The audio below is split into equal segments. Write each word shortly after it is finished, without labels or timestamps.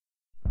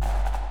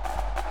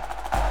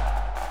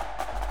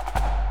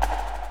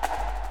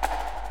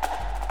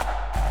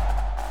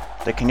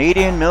the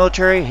Canadian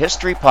Military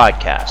History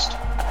Podcast.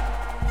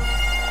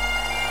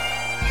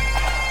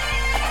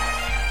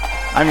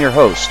 I'm your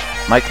host,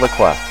 Mike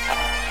Lacroix.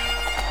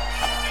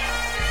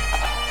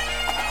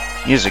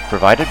 Music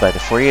provided by the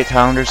 48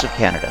 Highlanders of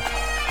Canada.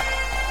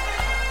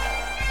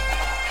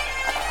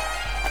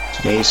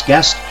 Today's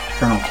guest,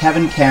 Colonel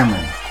Kevin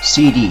Cameron,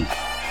 CD,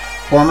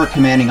 former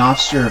commanding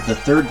officer of the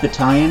 3rd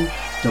Battalion,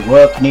 the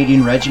Royal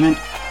Canadian Regiment,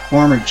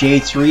 former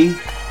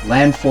J3,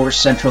 Land Force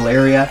Central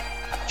Area,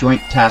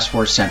 Joint Task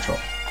Force Central.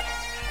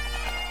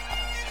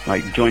 I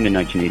joined in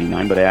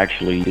 1989, but I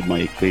actually did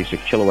my basic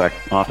Chilliwack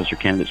Officer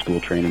Candidate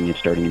School training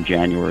starting in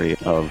January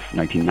of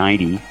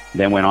 1990.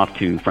 Then went off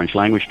to French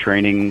language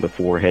training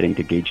before heading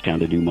to Gagetown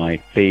to do my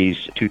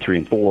Phase 2, 3,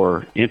 and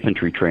 4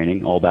 infantry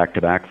training, all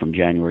back-to-back from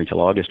January till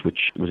August,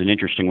 which was an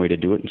interesting way to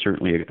do it and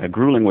certainly a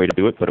grueling way to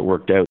do it, but it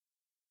worked out.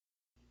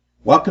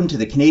 Welcome to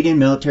the Canadian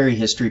Military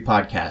History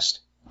Podcast.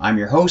 I'm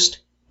your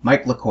host,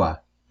 Mike Lacroix.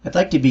 I'd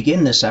like to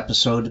begin this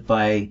episode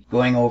by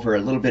going over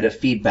a little bit of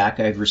feedback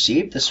I've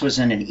received. This was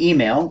in an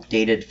email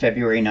dated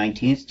February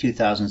 19th,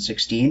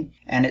 2016,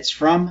 and it's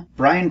from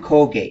Brian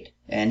Colgate.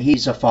 And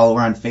he's a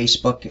follower on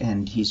Facebook,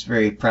 and he's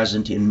very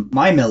present in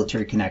my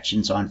military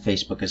connections on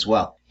Facebook as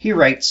well. He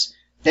writes,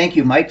 "Thank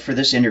you, Mike, for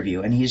this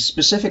interview." And he's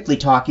specifically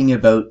talking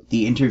about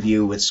the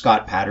interview with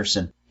Scott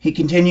Patterson. He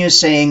continues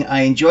saying,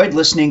 "I enjoyed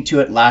listening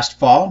to it last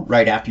fall,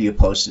 right after you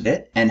posted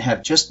it, and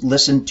have just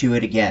listened to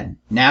it again,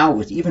 now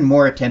with even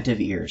more attentive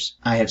ears.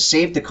 I have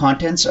saved the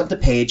contents of the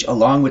page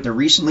along with the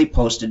recently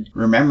posted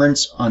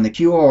remembrance on the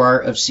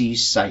QOR of C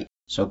site,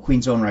 so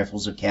Queen's Own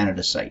Rifles of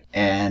Canada site.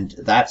 And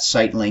that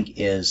site link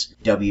is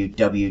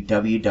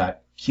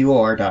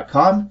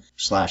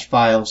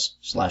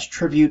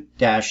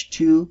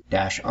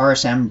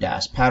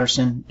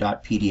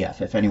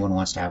www.qor.com/files/tribute-2-rsm-patterson.pdf if anyone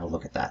wants to have a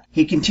look at that."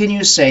 He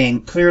continues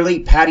saying, "Clearly,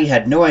 Patty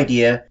had no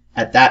idea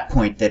at that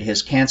point that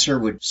his cancer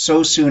would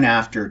so soon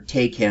after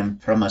take him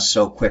from us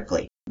so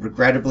quickly.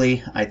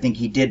 Regrettably, I think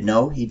he did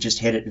know, he just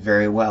hid it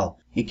very well."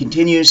 He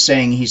continues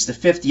saying he's the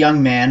 5th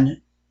young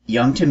man,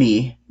 young to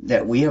me,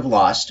 that we have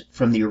lost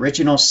from the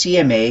original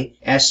CMA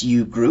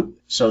SU group.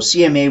 So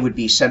CMA would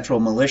be Central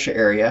Militia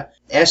Area.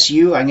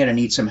 SU, I'm going to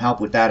need some help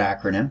with that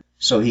acronym.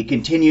 So he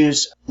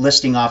continues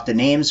listing off the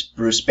names: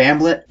 Bruce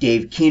Bamblett,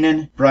 Dave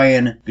Keenan,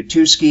 Brian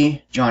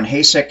Gutuski, John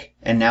Hasek,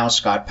 and now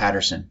Scott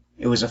Patterson.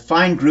 It was a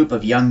fine group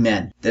of young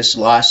men. This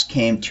loss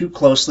came too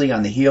closely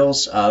on the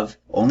heels of,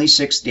 only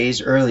 6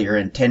 days earlier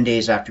and 10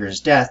 days after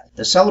his death,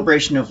 the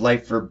celebration of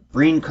life for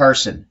Breen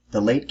Carson,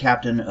 the late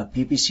captain of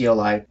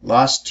PPCLI,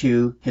 lost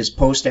to his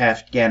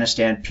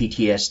post-Afghanistan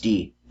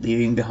PTSD,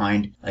 leaving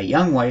behind a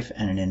young wife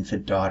and an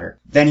infant daughter.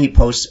 Then he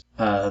posts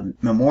a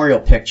memorial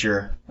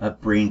picture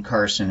of Breen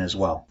Carson as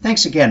well.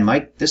 "Thanks again,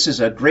 Mike. This is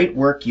a great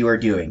work you are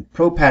doing.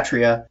 Pro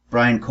Patria,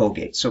 Brian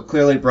Colgate." So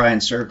clearly Brian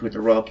served with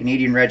the Royal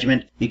Canadian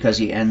Regiment because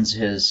he ends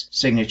his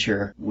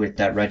signature with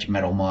that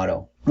regimental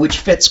motto, which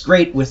fits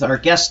great with our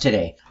guest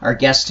today. Our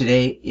guest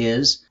today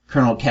is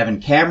Colonel Kevin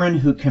Cameron,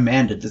 who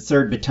commanded the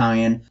 3rd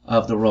Battalion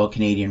of the Royal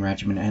Canadian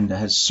Regiment and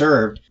has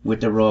served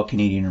with the Royal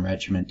Canadian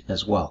Regiment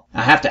as well.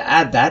 I have to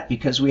add that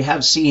because we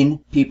have seen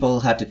people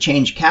have to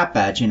change cap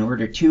badge in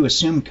order to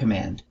assume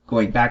command.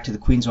 Going back to the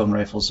Queen's Own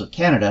Rifles of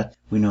Canada,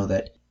 we know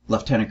that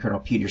Lieutenant Colonel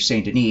Peter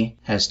St. Denis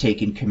has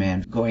taken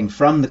command, going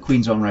from the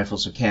Queen's Own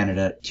Rifles of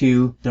Canada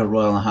to the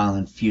Royal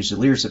Highland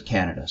Fusiliers of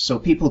Canada. So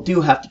people do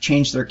have to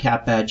change their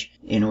cap badge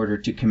in order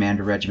to command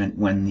a regiment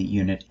when the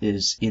unit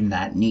is in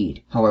that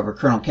need. However,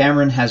 Colonel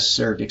Cameron has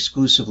served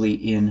exclusively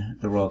in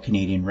the Royal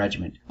Canadian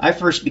Regiment. I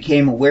first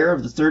became aware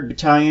of the 3rd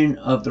Battalion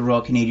of the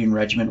Royal Canadian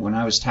Regiment when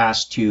I was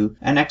tasked to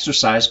an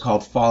exercise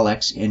called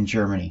FALEX in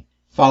Germany.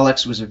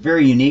 FALEX was a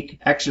very unique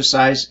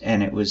exercise,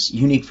 and it was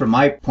unique from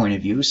my point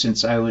of view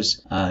since I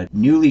was a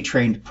newly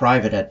trained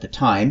private at the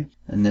time,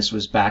 and this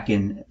was back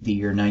in the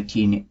year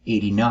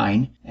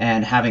 1989,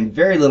 and having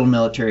very little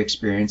military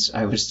experience,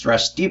 I was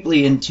thrust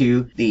deeply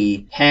into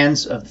the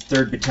hands of the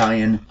 3rd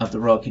Battalion of the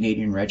Royal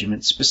Canadian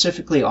Regiment,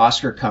 specifically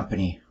Oscar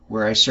Company,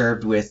 where I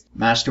served with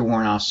Master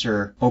Warrant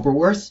Officer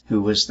Oberworth,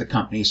 who was the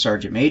company's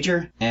Sergeant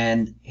Major,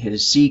 and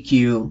his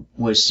CQ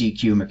was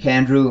CQ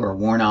McAndrew, or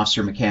Warrant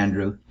Officer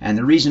McAndrew. And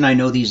the reason I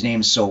know these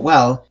names so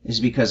well is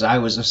because I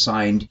was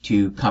assigned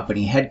to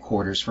company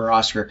headquarters for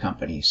Oscar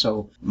Company.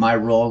 So my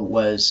role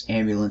was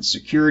ambulance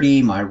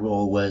security, my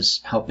role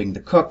was helping the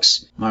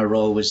cooks, my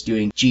role was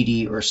doing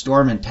GD or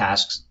storeman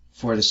tasks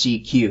for the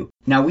CQ.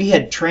 Now, we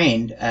had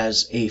trained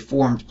as a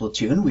formed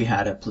platoon. We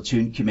had a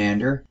platoon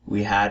commander.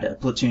 We had a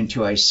platoon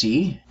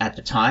 2IC at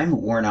the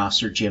time, Warrant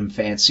Officer Jim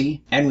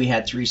Fancy, and we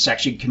had 3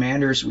 section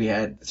commanders. We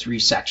had 3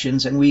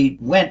 sections, and we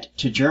went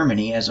to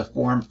Germany as a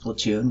formed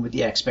platoon with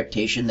the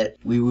expectation that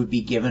we would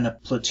be given a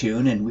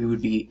platoon and we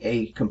would be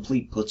a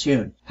complete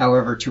platoon.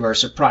 However, to our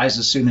surprise,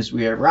 as soon as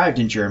we arrived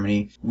in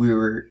Germany, we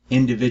were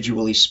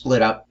individually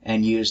split up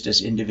and used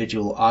as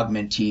individual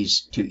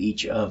augmentees to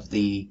each of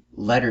the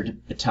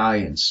lettered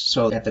battalions.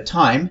 So at the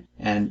time,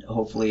 and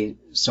hopefully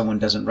someone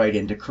doesn't write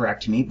in to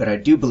correct me, but I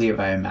do believe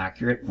I am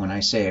accurate when I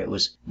say it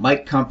was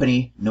Mike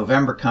Company,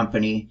 November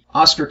Company,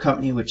 Oscar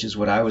Company, which is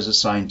what I was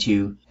assigned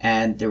to,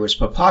 and there was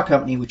Papa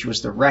Company, which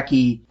was the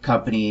recce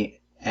company,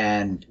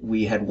 and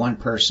we had one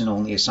person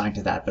only assigned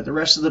to that, but the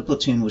rest of the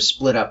platoon was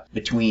split up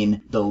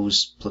between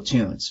those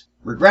platoons.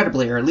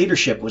 Regrettably, our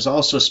leadership was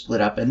also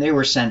split up, and they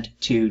were sent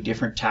to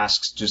different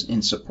tasks just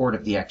in support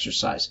of the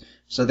exercise.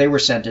 So they were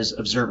sent as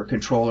observer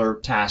controller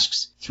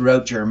tasks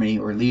throughout Germany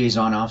or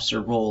liaison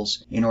officer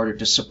roles in order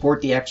to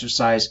support the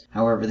exercise.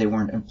 However, they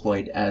weren't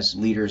employed as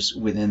leaders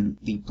within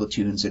the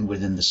platoons and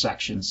within the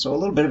sections. So a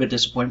little bit of a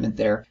disappointment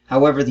there.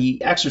 However,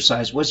 the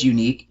exercise was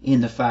unique in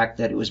the fact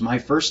that it was my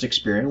first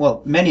experience.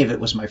 Well, many of it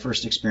was my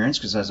first experience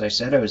because, as I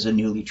said, I was a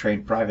newly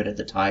trained private at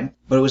the time.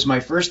 But it was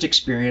my first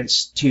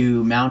experience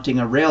to mounting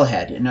a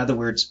railhead. In other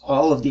words,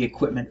 all of the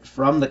equipment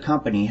from the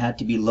company had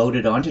to be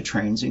loaded onto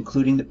trains,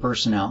 including the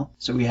personnel.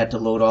 So we had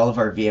to load all of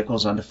our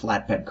vehicles onto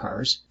flatbed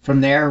cars. From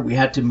there, we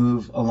had to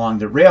move along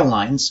the rail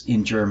lines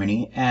in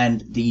Germany,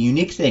 and the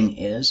unique thing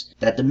is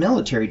that the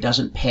military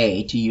doesn't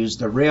pay to use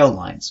the rail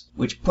lines,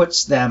 which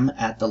puts them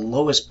at the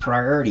lowest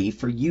priority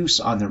for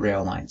use on the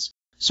rail lines.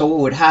 So what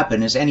would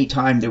happen is any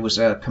time there was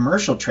a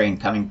commercial train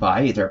coming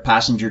by, either a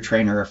passenger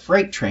train or a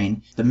freight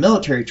train, the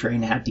military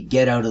train had to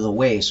get out of the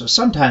way. So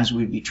sometimes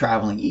we'd be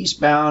traveling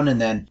eastbound and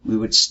then we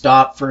would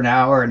stop for an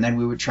hour and then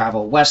we would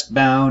travel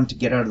westbound to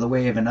get out of the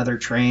way of another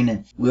train.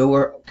 And we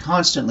were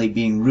constantly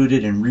being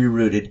routed and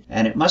rerouted.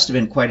 And it must have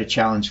been quite a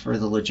challenge for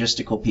the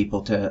logistical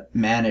people to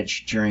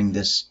manage during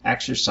this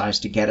exercise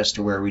to get us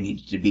to where we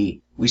needed to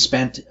be. We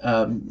spent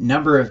a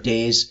number of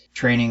days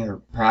training, or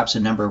perhaps a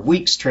number of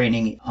weeks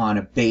training on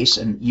a base,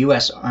 an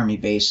U.S. Army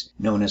base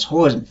known as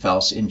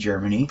Hohenfels in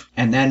Germany.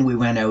 And then we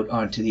went out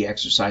onto the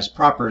exercise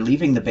proper,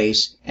 leaving the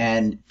base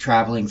and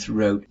traveling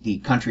throughout the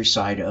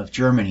countryside of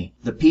Germany.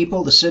 The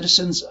people, the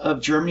citizens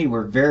of Germany,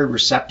 were very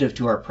receptive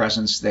to our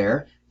presence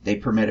there. They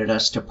permitted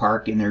us to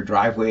park in their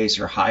driveways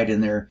or hide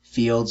in their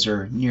fields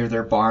or near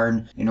their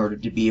barn in order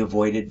to be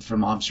avoided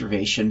from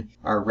observation.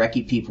 Our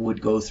recce people would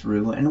go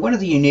through. And one of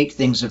the unique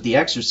things of the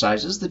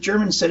exercise is the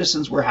German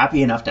citizens were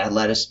happy enough to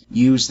let us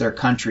use their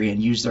country and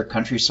use their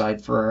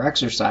countryside for our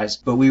exercise,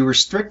 but we were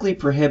strictly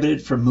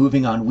prohibited from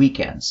moving on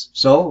weekends.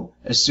 So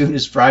as soon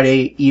as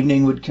Friday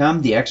evening would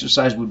come, the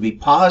exercise would be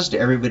paused.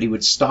 Everybody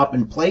would stop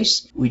in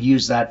place. We'd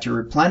use that to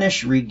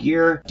replenish,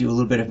 re-gear, do a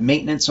little bit of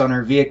maintenance on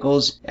our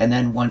vehicles, and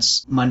then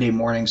once Monday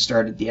morning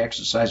started, the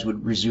exercise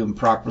would resume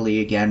properly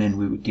again, and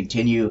we would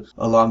continue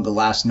along the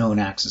last known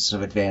axis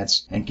of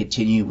advance and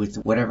continue with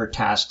whatever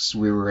tasks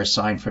we were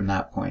assigned from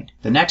that point.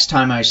 The next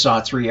time I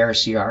saw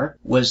 3RCR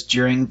was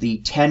during the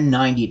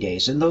 1090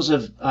 days, and those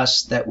of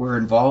us that were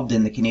involved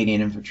in the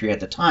Canadian Infantry at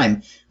the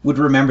time would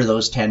remember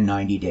those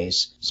 1090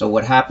 days. So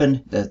what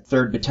happened? The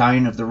 3rd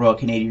Battalion of the Royal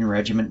Canadian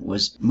Regiment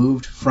was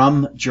moved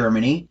from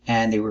Germany,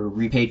 and they were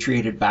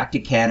repatriated back to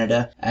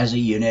Canada as a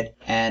unit,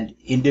 and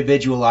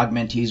individual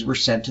augmentees were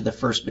sent to the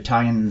 1st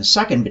Battalion and the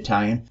 2nd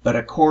Battalion, but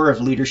a core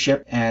of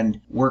leadership and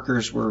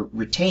workers were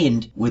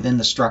retained within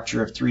the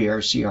structure of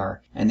 3RCR,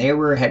 and they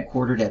were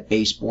headquartered at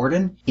Base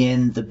Borden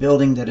in the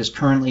building that is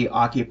currently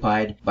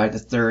occupied by the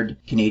 3rd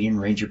Canadian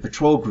Ranger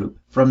Patrol Group.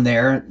 From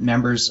there,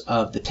 members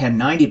of the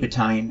 1090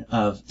 Battalion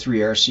of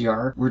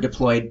 3RCR were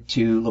deployed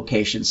to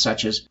locations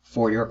such as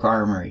Fort York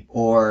Armory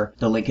or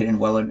the Lincoln and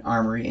Welland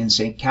Armory in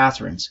St.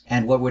 Catharines.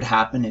 And what would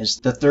happen is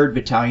the 3rd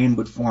Battalion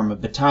would form a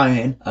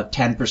battalion of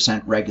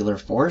 10% regular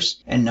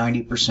force and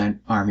 90%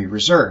 Army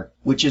Reserve,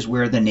 which is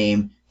where the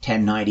name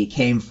 1090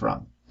 came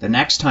from. The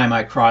next time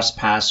I crossed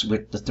paths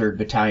with the 3rd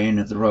Battalion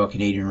of the Royal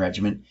Canadian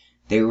Regiment,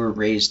 they were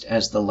raised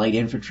as the Light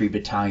Infantry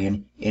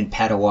Battalion in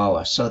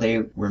Petawawa. So they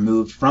were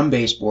moved from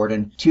Base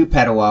Borden to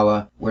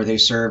Petawawa, where they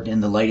served in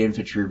the Light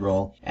Infantry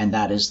role, and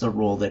that is the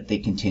role that they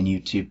continue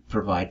to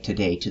provide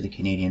today to the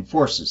Canadian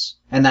Forces.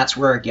 And that's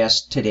where our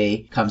guest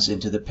today comes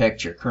into the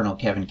picture. Colonel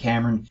Kevin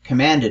Cameron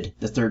commanded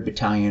the 3rd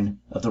Battalion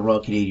of the Royal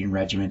Canadian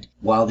Regiment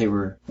while they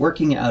were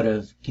working out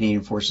of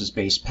Canadian Forces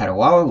Base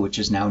Petawawa, which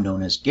is now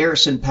known as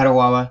Garrison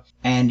Petawawa,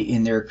 and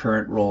in their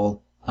current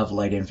role of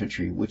light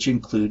infantry, which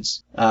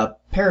includes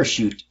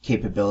parachute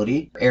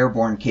capability,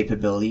 airborne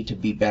capability to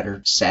be better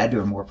said,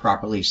 or more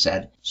properly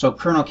said. So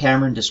Colonel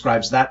Cameron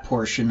describes that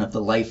portion of the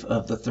life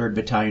of the 3rd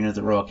Battalion of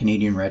the Royal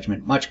Canadian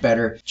Regiment much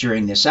better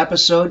during this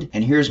episode,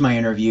 and here's my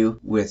interview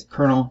with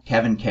Colonel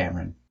Kevin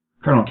Cameron.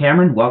 Colonel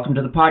Cameron, welcome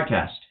to the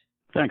podcast.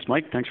 Thanks,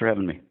 Mike. Thanks for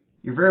having me.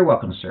 You're very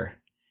welcome, sir.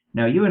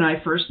 Now, you and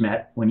I first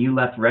met when you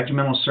left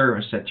regimental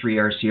service at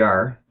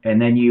 3RCR,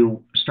 and then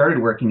you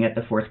started working at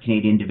the 4th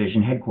Canadian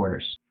Division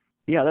headquarters.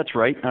 Yeah, that's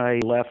right. I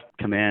left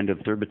command of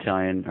 3rd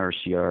Battalion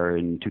RCR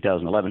in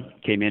 2011,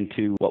 came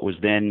into what was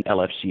then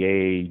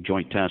LFCA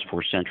Joint Task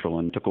Force Central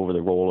and took over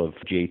the role of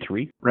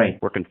J3, right,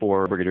 working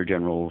for Brigadier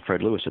General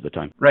Fred Lewis at the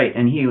time. Right,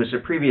 and he was a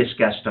previous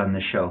guest on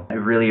the show. I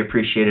really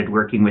appreciated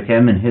working with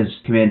him and his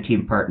command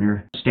team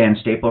partner, Stan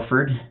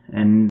Stapleford,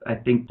 and I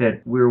think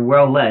that we were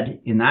well led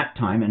in that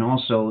time and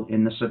also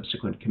in the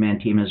subsequent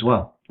command team as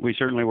well. We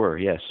certainly were,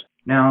 yes.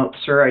 Now,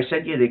 sir, I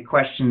sent you the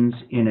questions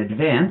in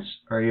advance.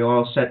 Are you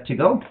all set to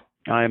go?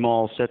 I'm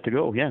all set to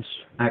go, yes.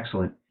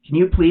 Excellent. Can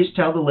you please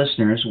tell the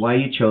listeners why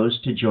you chose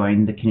to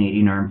join the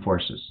Canadian Armed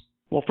Forces?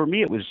 Well, for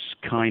me, it was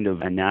kind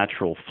of a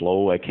natural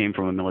flow. I came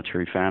from a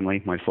military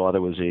family. My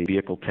father was a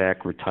vehicle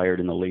tech,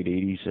 retired in the late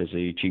 80s as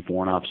a chief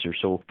warrant officer.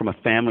 So from a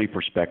family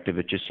perspective,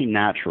 it just seemed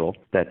natural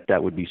that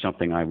that would be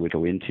something I would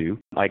go into.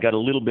 I got a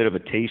little bit of a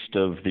taste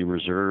of the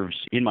reserves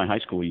in my high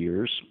school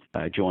years.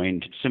 I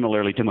joined,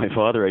 similarly to my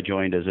father, I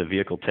joined as a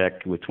vehicle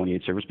tech with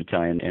 28th Service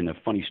Battalion. And a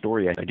funny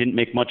story, I didn't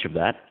make much of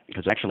that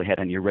because I actually had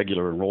an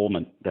irregular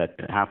enrollment that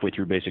halfway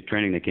through basic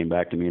training, they came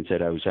back to me and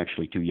said I was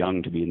actually too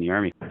young to be in the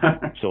Army.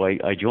 So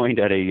I joined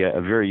at a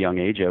very young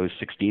age. I was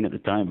 16 at the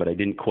time, but I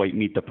didn't quite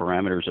meet the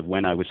parameters of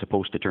when I was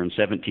supposed to turn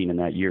 17 in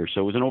that year.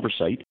 So it was an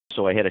oversight.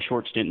 So I had a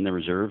short stint in the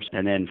reserves.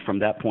 And then from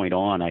that point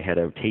on, I had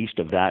a taste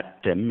of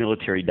that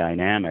military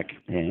dynamic.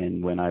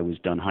 And when I was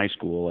done high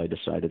school, I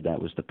decided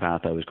that was the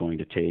path I was going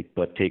to take,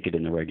 but take it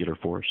in the regular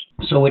force.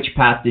 So which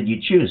path did you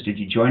choose? Did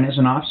you join as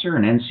an officer,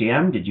 an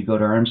NCM? Did you go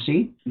to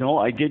RMC? No,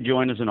 I did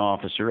join as an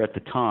officer. At the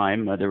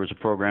time, there was a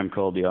program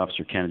called the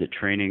Officer Candidate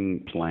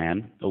Training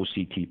Plan,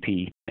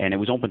 OCTP, and it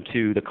was open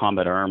to the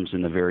combat arms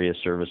in the various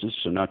services,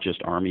 so not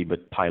just Army,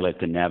 but pilot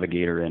and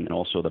navigator, and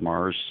also the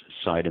Mars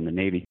side in the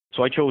Navy.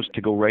 So I chose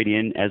to go right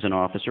in as an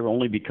officer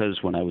only because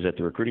when I was at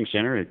the recruiting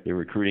center, the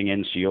recruiting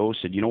NCO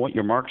said, you know what,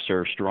 your marks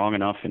are strong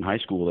enough in high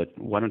school that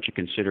why don't you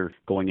consider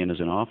going in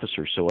as an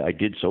officer? So I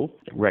did so,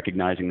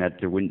 recognizing that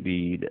there wouldn't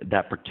be,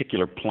 that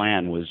particular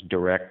plan was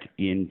direct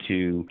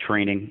into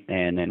training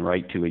and then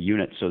right to a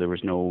unit. So there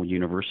was no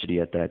university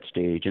at that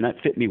stage. And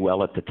that fit me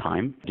well at the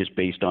time, just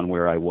based on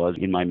where I was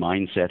in my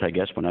mindset, I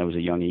guess, when I was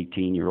a young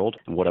 18-year-old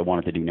and what I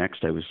wanted to do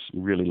next. I was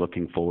really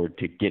looking forward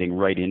to getting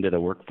right into the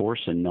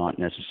workforce and not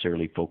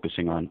necessarily focusing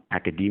on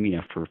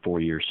academia for 4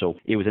 years. So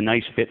it was a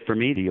nice fit for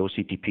me, the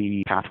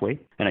OCTP pathway.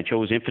 And I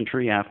chose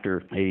infantry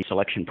after a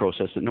selection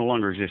process that no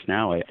longer exists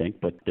now, I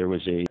think, but there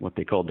was what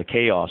they called the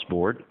CHAOS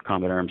Board,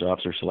 Combat Arms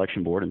Officer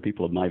Selection Board, and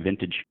people of my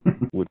vintage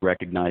would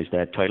recognize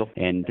that title.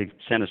 And they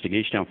sent us to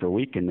Gagetown for a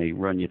week, and they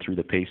run you through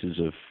the paces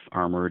of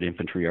armored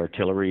infantry,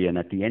 artillery, and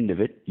at the end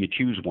of it, you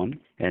choose one.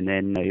 And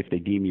then if they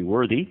deem you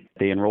worthy,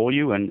 they enroll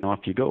you, and off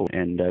you go.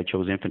 And I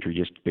chose infantry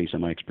just based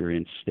on my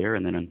experience there.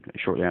 And then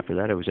shortly after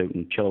that, I was out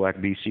in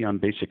Chilliwack, BC on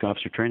basic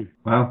officer training.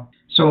 Wow.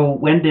 So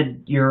when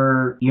did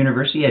your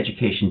university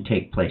education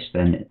take place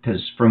then?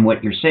 Because from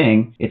what you're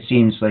saying, it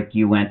seems like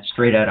you went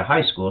straight out of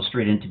high school,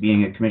 straight into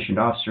being a commissioned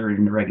officer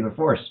in the regular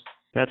force.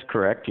 That's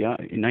correct, yeah.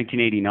 In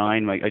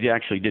 1989, I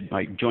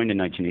joined in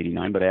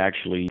 1989, but I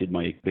actually did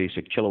my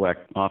basic Chilliwack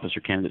Officer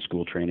Candidate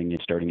School training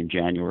starting in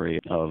January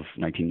of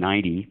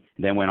 1990.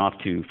 Then went off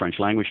to French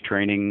language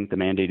training, the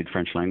mandated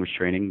French language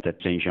training at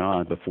Saint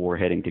Jean before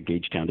heading to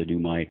Gagetown to do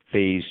my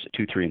phase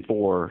 2, 3, and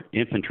 4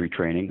 infantry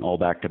training, all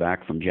back to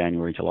back from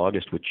January till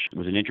August, which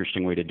was an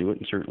interesting way to do it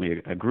and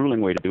certainly a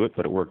grueling way to do it,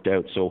 but it worked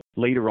out. So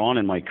later on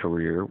in my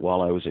career,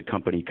 while I was a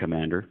company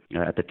commander,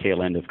 at the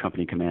tail end of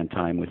company command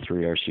time with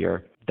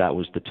 3RCR, that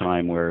was the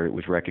time where it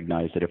was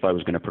recognized that if I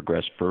was going to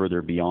progress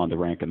further beyond the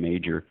rank of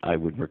major, I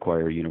would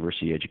require a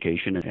university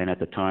education. And at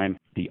the time,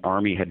 the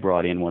Army had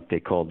brought in what they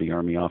called the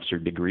Army Officer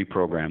Degree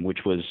Program, which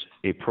was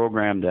a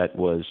program that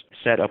was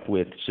set up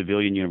with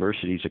civilian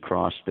universities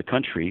across the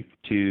country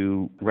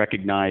to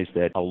recognize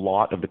that a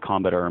lot of the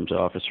combat arms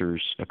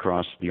officers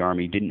across the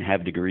Army didn't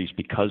have degrees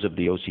because of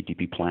the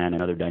OCTP plan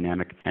and other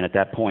dynamic. And at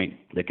that point,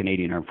 the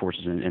Canadian Armed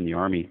Forces and the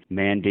Army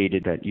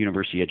mandated that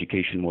university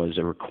education was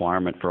a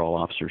requirement for all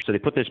officers. So they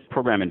put this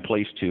program in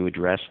place to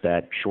address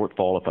that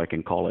shortfall, if I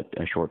can call it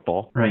a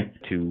shortfall, right,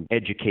 to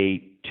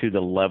educate to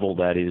the level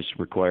that is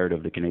required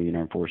of the Canadian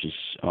Armed Forces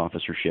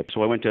officership.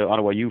 So I went to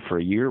Ottawa U for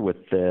a year with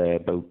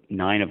about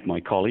 9 of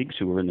my colleagues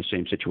who were in the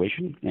same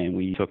situation, and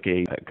we took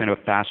a kind of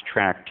a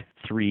fast-tracked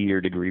 3-year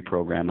degree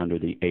program under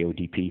the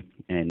AODP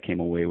and came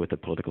away with a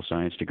political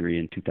science degree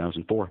in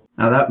 2004.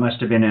 Now that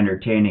must have been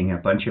entertaining, a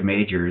bunch of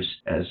majors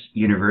as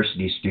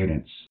university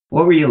students.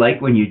 What were you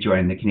like when you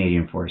joined the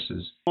Canadian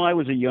Forces? Well, I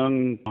was a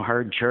young,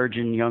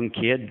 hard-charging young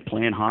kid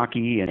playing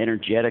hockey and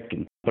energetic,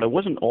 but I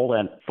wasn't all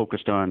that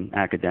focused on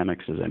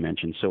academics, as I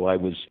mentioned. So I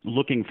was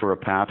looking for a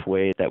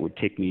pathway that would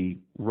take me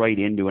right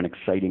into an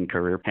exciting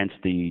career, hence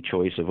the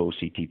choice of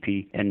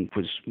OCTP. And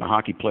was a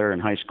hockey player in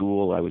high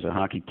school. I was a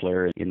hockey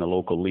player in the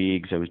local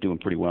leagues. I was doing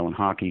pretty well in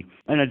hockey.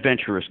 An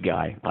adventurous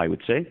guy, I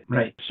would say.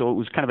 Right. So it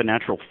was kind of a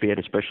natural fit,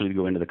 especially to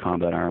go into the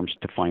combat arms,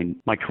 to find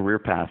my career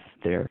path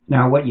there.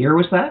 Now, what year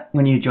was that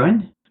when you joined?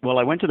 Well,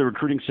 I went to the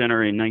recruiting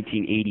center in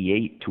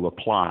 1988 to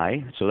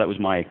apply, so that was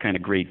my kind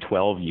of grade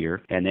 12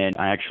 year, and then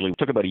I actually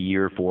took about a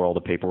year for all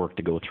the paperwork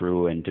to go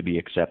through and to be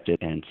accepted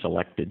and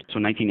selected. So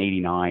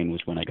 1989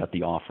 was when I got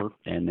the offer,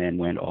 and then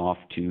went off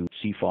to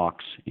CFOX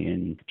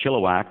in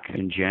Chilliwack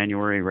in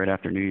January, right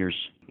after New Year's,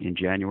 in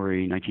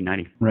January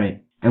 1990.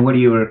 Right. And what do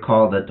you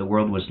recall that the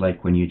world was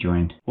like when you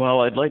joined?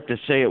 Well, I'd like to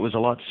say it was a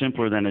lot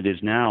simpler than it is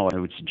now, I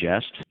would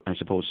suggest. I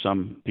suppose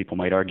some people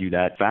might argue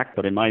that fact,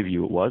 but in my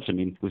view it was. I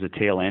mean, it was a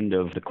tail end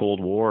of the Cold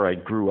War. I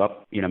grew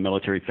up in a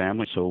military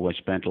family, so I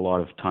spent a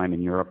lot of time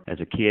in Europe as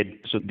a kid.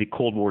 So the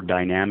Cold War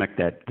dynamic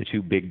that the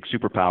two big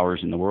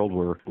superpowers in the world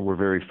were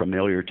very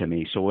familiar to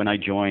me. So when I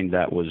joined,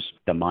 that was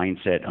the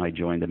mindset I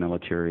joined the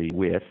military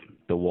with.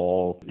 The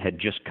wall had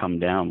just come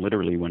down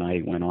literally when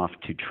I went off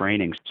to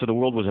training. So the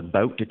world was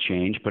about to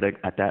change, but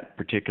at that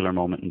particular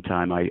moment in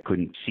time, I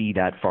couldn't see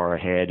that far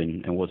ahead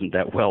and wasn't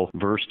that well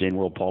versed in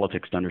world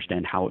politics to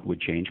understand how it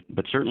would change.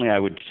 But certainly I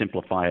would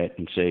simplify it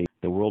and say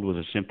the world was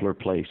a simpler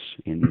place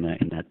in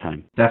that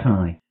time.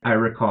 Definitely. I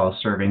recall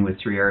serving with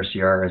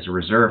 3RCR as a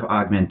reserve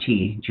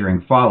augmentee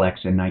during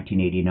FALEX in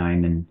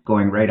 1989 and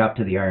going right up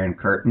to the Iron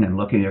Curtain and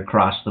looking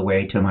across the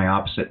way to my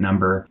opposite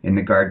number in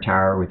the guard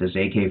tower with his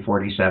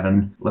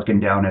AK-47,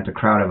 looking down at the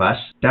crowd of us.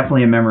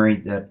 Definitely a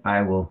memory that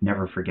I will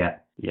never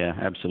forget. Yeah,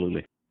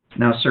 absolutely.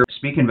 Now, sir,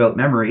 speaking about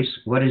memories,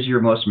 what is your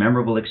most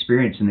memorable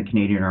experience in the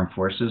Canadian Armed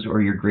Forces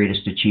or your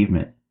greatest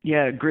achievement?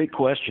 Yeah, great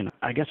question.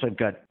 I guess I've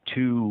got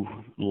two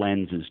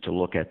lenses to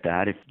look at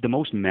that. If the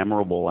most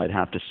memorable, I'd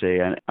have to say,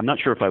 I'm not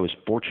sure if I was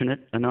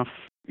fortunate enough.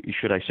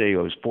 Should I say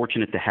I was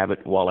fortunate to have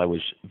it while I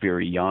was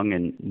very young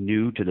and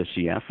new to the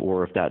CF,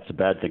 or if that's a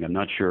bad thing, I'm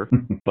not sure.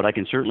 But I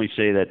can certainly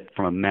say that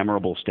from a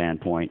memorable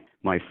standpoint,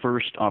 my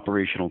first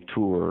operational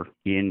tour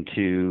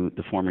into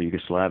the former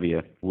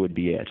Yugoslavia would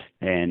be it.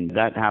 And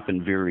that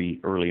happened very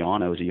early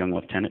on. I was a young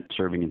lieutenant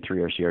serving in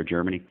 3RCR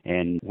Germany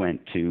and went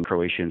to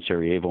Croatia and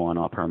Sarajevo on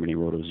Op Harmony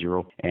Roto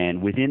Zero.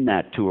 And within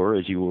that tour,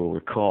 as you will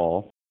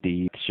recall,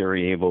 the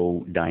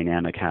Sarajevo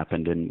dynamic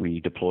happened and we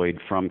deployed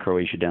from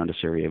Croatia down to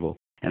Sarajevo.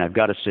 And I've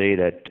got to say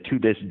that to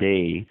this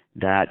day,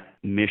 that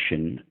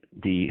mission,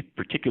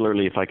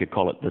 particularly if I could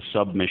call it the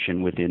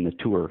submission within the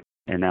tour,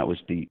 and that was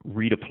the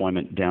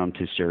redeployment down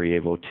to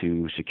Sarajevo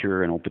to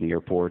secure and open the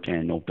airport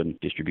and open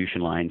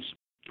distribution lines.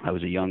 I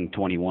was a young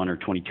 21 or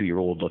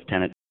 22-year-old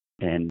lieutenant,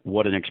 and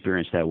what an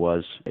experience that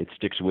was. It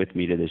sticks with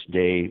me to this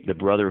day. The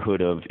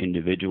brotherhood of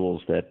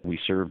individuals that we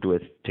served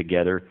with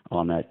together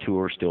on that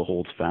tour still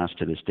holds fast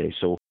to this day.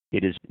 So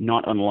it is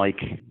not unlike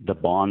the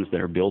bonds that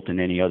are built in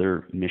any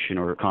other mission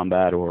or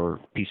combat or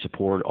peace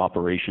support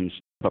operations.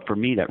 But for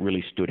me, that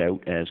really stood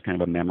out as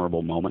kind of a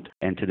memorable moment,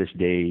 and to this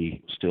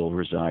day still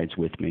resides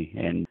with me.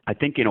 And I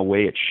think in a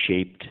way it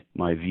shaped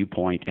my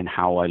viewpoint and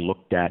how I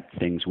looked at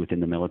things within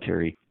the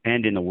military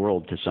and in the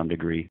world to some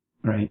degree.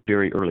 Right.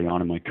 Very early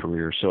on in my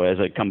career. So as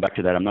I come back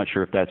to that, I'm not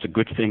sure if that's a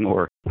good thing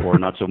or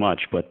not so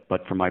much, but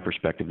from my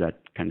perspective, that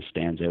kind of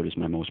stands out as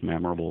my most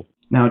memorable.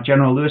 Now,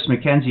 General Louis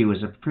McKenzie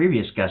was a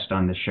previous guest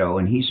on the show,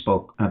 and he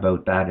spoke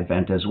about that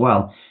event as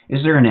well.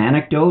 Is there an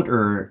anecdote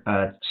or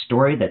a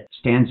story that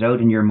stands out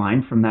in your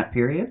mind from that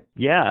period?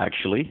 Yeah,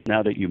 actually,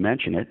 now that you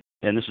mention it,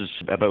 and this is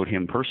about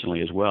him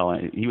personally as well.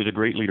 He was a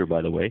great leader,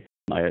 by the way.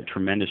 I had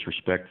tremendous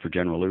respect for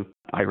General Lou.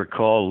 I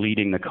recall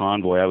leading the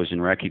convoy. I was in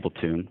Recce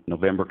Platoon,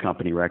 November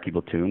Company Recce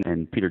Platoon,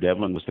 and Peter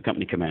Devlin was the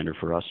company commander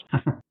for us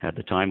at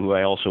the time, who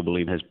I also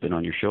believe has been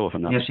on your show, if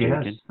I'm not mistaken.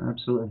 Yes, he has.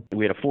 Absolutely.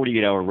 We had a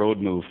 48-hour road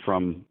move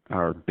from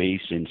our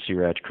base in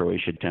Sirac,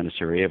 Croatia, down to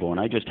Sarajevo, and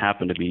I just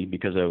happened to be,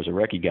 because I was a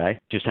Recce guy,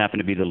 just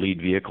happened to be the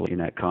lead vehicle in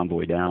that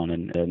convoy down.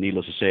 And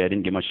needless to say, I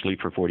didn't get much sleep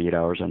for 48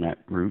 hours on that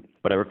route.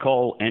 But I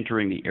recall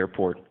entering the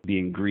airport,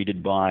 being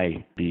greeted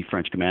by the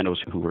French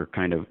commandos who were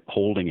kind of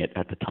holding it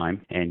at the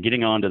time, and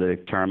getting onto the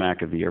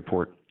tarmac of the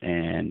airport.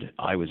 And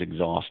I was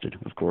exhausted,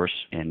 of course,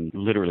 and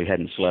literally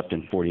hadn't slept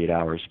in 48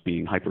 hours,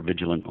 being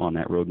hyper-vigilant on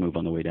that road move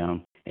on the way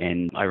down.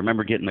 And I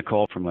remember getting the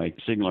call from my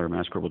signaler,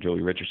 Master Corporal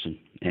Joey Richardson,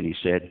 and he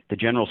said, "The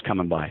general's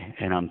coming by."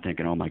 And I'm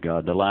thinking, oh my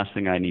God, the last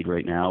thing I need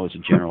right now is a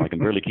general. I can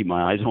barely keep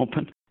my eyes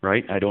open,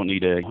 right? I don't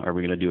need are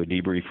we going to do a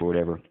debrief or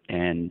whatever?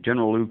 And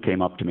General Lou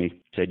came up to me,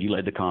 said, "You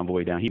led the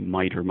convoy down." He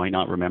might or might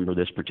not remember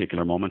this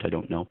particular moment, I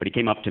don't know. But he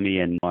came up to me,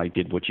 and I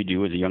did what you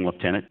do as a young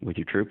lieutenant with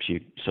your troops. You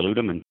salute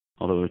them, and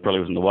although it probably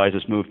wasn't the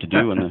wisest move to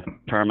do on the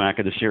tarmac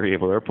of the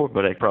Sarajevo airport,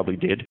 but I probably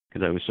did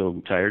because I was so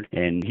tired.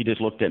 And he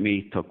just looked at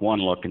me, took one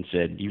look, and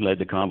said, "You led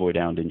the convoy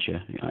down, didn't you?"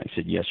 I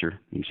said, "Yes, sir."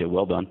 He said,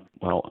 "Well done.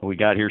 Well, we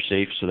got here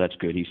safe, so that's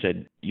good." He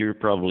said, "You're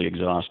probably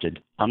exhausted.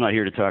 I'm not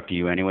here to talk to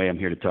you anyway. I'm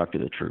here to talk to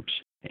the troops."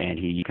 And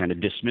he kind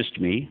of dismissed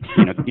me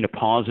in a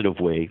positive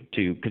way,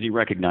 because he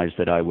recognized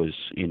that I was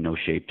in no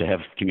shape to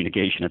have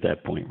communication at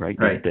that point, right?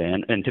 Right.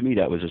 And to me,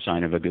 that was a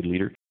sign of a good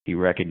leader. He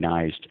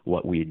recognized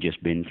what we had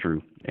just been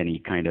through, and he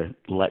kind of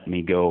let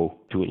me go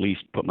to at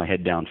least put my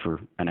head down for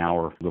an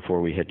hour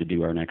before we had to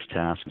do our next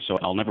task. So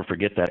I'll never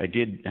forget that. I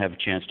did have a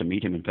chance to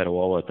meet him in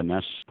Petawawa at the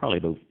mess probably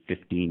about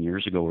 15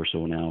 years ago or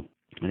so now.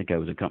 I think I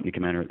was a company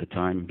commander at the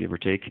time, give or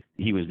take.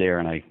 He was there,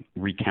 and I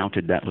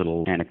recounted that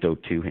little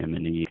anecdote to him,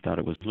 and he thought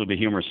it was a little bit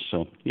humorous.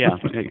 So, yeah,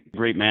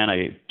 great man.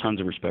 I have tons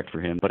of respect for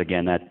him. But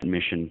again, that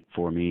mission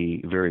for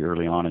me very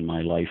early on in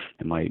my life,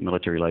 in my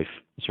military life,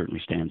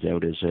 certainly stands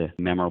out as a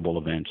memorable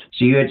event.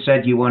 So you had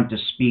said you wanted to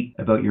speak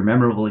about your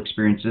memorable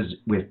experiences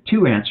with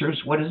two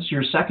answers. What is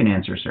your second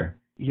answer, sir?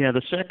 Yeah,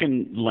 the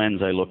second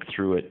lens I look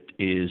through it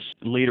is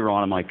later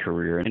on in my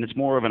career, and it's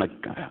more of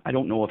I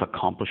don't know if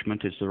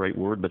accomplishment is the right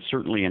word, but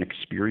certainly an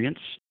experience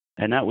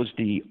And that was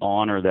the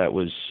honor that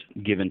was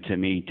given to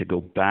me to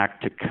go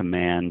back to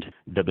command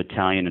the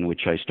battalion in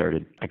which I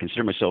started. I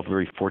consider myself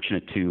very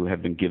fortunate to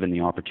have been given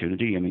the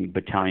opportunity. I mean,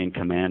 battalion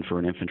command for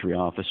an infantry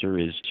officer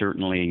is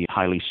certainly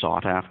highly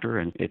sought after,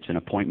 and it's an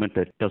appointment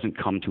that doesn't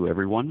come to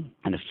everyone.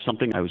 And it's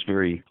something I was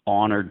very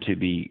honored to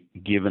be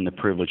given the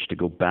privilege to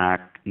go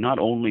back, not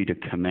only to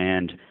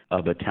command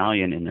a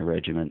battalion in the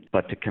regiment,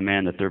 but to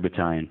command the 3rd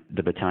Battalion,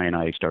 the battalion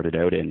I started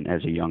out in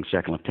as a young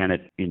second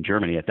lieutenant in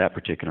Germany at that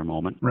particular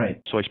moment.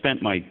 Right. So I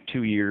spent my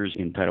 2 years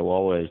in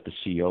Petawawa as the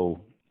CO.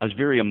 I was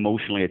very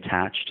emotionally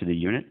attached to the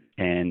unit,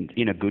 and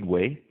in a good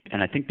way.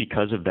 And I think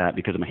because of that,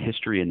 because of my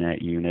history in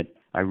that unit,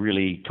 I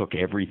really took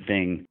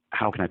everything,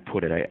 how can I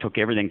put it? I took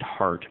everything to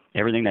heart.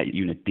 Everything that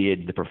unit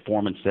did, the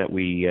performance that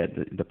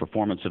the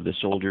performance of the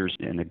soldiers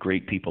and the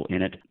great people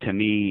in it. To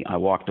me, I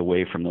walked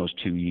away from those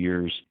 2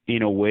 years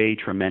in a way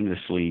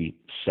tremendously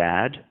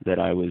sad that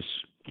I was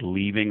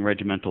leaving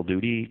regimental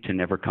duty to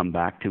never come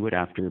back to it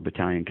after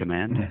battalion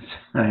command. Yes,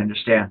 I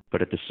understand.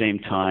 But at the same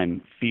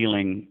time,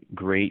 feeling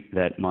great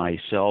that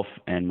myself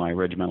and my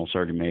regimental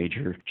sergeant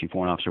major, Chief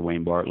Warrant Officer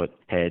Wayne Bartlett,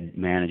 had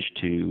managed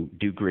to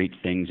do great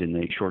things in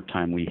the short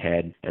time we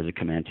had as a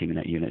command team in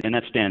that unit. And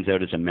that stands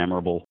out as a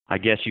memorable, I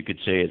guess you could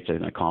say it's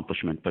an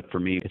accomplishment, but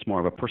for me, it's more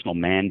of a personal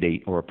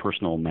mandate or a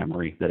personal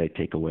memory that I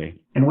take away.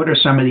 And what are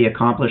some of the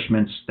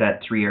accomplishments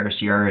that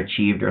 3RCR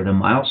achieved, or the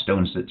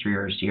milestones that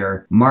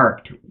 3RCR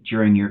marked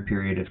during your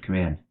period of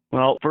command?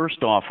 Well,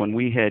 first off, when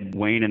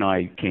Wayne and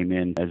I came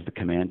in as the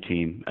command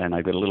team, and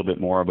I've got a little bit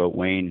more about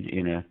Wayne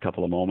in a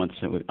couple of moments,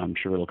 I'm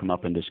sure it'll come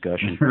up in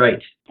discussion.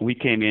 Right. We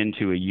came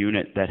into a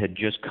unit that had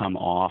just come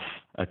off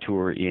a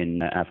tour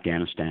in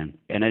Afghanistan.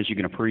 And as you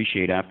can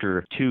appreciate,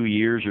 after 2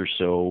 years or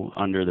so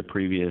under the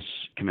previous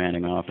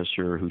commanding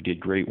officer who did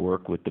great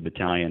work with the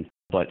battalion,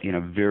 but in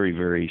a very,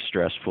 very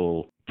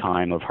stressful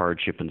time of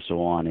hardship and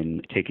so on,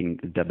 in taking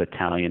the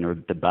battalion or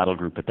the battle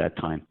group at that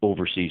time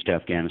overseas to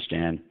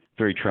Afghanistan,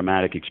 very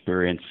traumatic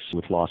experience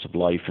with loss of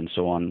life and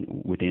so on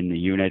within the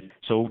unit.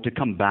 So to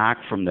come back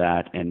from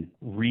that and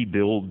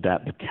rebuild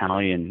that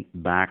battalion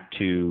back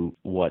to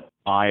what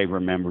I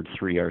remembered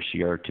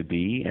 3RCR to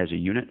be as a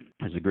unit,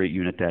 as a great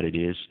unit that it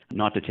is,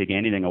 not to take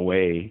anything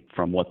away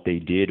from what they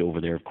did over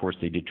there. Of course,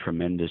 they did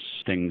tremendous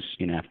things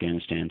in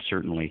Afghanistan,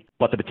 certainly.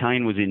 But the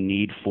battalion was in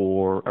need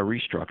for a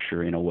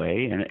restructure in a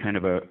way, and kind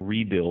of a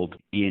rebuild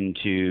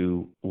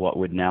into what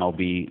would now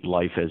be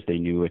life as they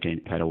knew it in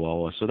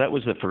Petawawa. So that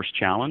was the first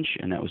challenge,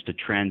 and that was to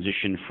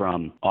transition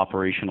from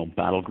operational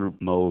battle group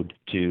mode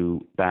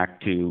to back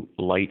to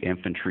light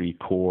infantry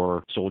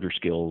core soldier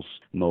skills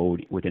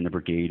mode within the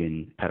brigade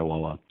in Petawawa.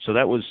 So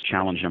that was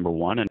challenge number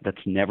one, and that's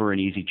never an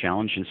easy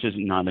challenge. This is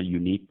not a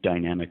unique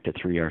dynamic to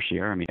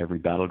 3RCR. I mean, every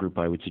battle group,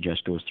 I would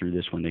suggest, goes through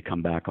this when they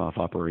come back off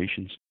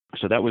operations.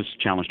 So that was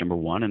challenge number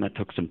one, and that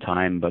took some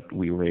time, but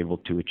we were able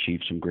to achieve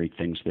some great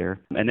things there.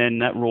 And then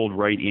that rolled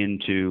right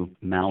into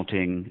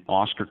mounting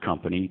Oscar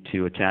Company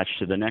to attach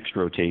to the next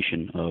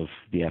rotation of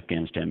the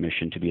Afghanistan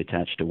mission, to be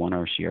attached to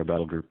 1RCR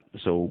battle group.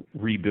 So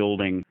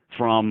rebuilding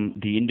from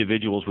the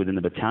individuals within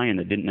the battalion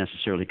that didn't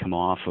necessarily come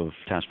off of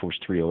Task Force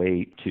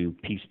 308 to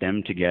piece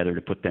them together,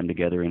 to put them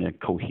together in a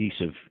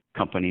cohesive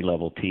company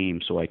level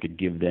team so I could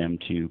give them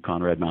to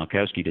Konrad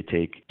Malachowski to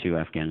take to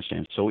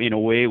Afghanistan. So in a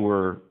way,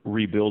 we're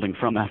rebuilding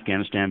from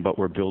Afghanistan, but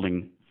we're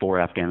building for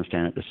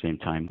Afghanistan at the same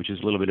time, which is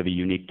a little bit of a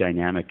unique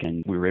dynamic.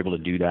 And we were able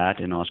to do that,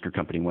 and Oscar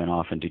Company went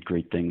off and did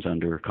great things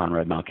under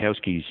Konrad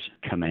Malachowski's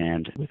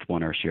command with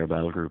 1RCR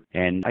Battle Group.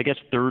 And I guess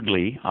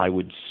thirdly, I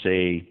would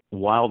say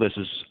while this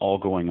is all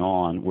going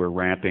on, we're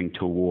ramping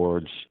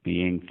towards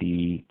being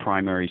the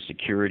primary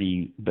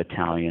security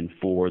battalion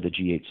for the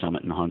G8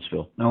 Summit in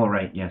Huntsville. Oh,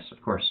 right. Yes,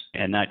 of course.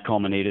 And that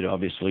culminated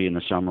obviously in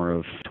the summer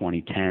of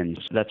 2010.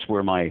 So that's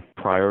where my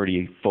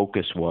priority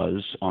focus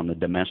was, on the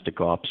domestic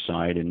ops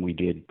side, and we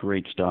did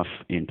great stuff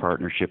in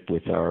partnership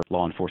with our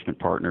law enforcement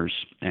partners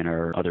and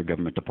our other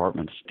government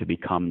departments to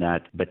become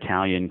that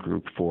battalion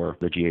group for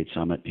the G8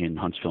 Summit in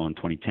Huntsville in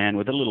 2010,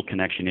 with a little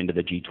connection into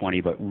the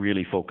G20, but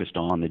really focused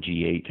on the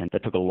G8. And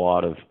that took a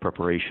lot of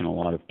preparation, a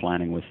lot of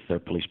planning with their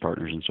police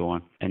partners and so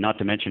on. And not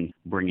to mention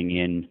bringing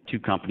in 2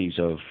 companies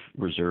of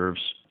reserves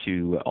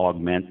to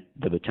augment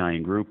the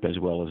battalion group, as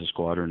well as a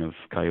squadron of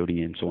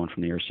Coyote and so on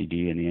from the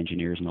RCD and the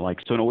engineers and the like.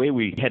 So in a way,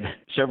 we had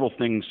several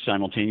things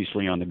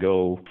simultaneously on the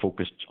go,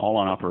 focused all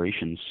on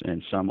operations,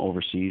 and some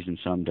overseas and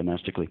some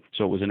domestically.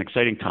 So it was an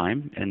exciting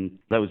time, and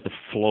that was the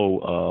flow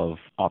of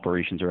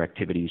operations or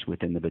activities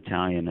within the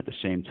battalion, at the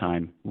same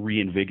time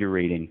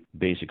reinvigorating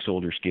basic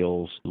soldier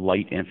skills,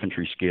 light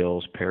infantry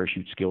skills,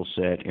 parachute skill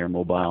set, air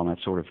mobile, and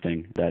that sort of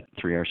thing that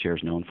 3RCR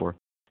is known for.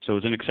 So it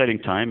was an exciting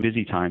time,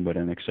 busy time, but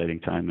an exciting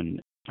time.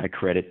 And I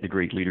credit the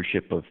great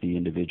leadership of the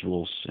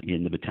individuals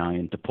in the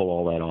battalion to pull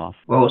all that off.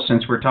 Well,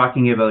 since we're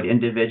talking about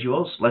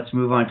individuals, let's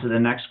move on to the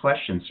next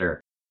question,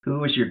 sir. Who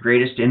was your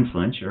greatest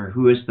influence, or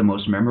who is the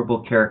most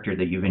memorable character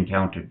that you've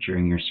encountered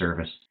during your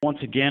service? Once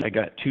again, I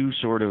got 2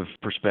 sort of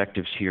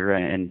perspectives here,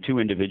 and 2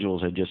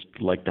 individuals I'd just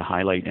like to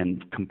highlight,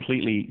 and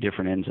completely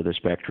different ends of the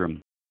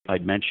spectrum.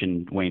 I'd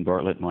mentioned Wayne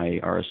Bartlett, my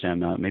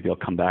RSM. Maybe I'll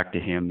come back to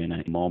him in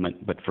a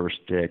moment, but first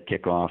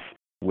kick off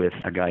with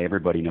a guy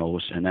everybody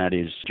knows, and that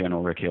is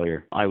General Rick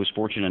Hillier. I was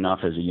fortunate enough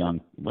as a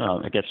young,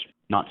 well, I guess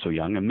not so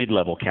young, a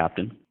mid-level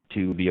captain,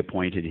 to be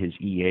appointed his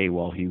EA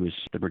while he was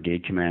the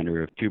brigade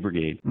commander of 2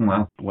 Brigade.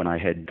 Wow. When I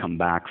had come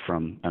back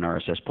from an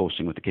RSS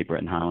posting with the Cape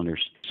Breton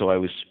Highlanders. So I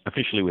was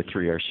officially with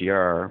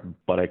 3RCR,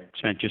 but I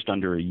spent just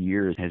under a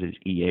year as his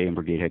EA in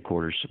brigade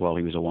headquarters while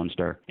he was a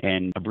 1-star.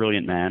 And a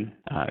brilliant man,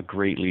 a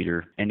great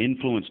leader, and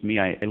influenced me.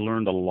 I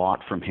learned a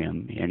lot from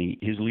him, and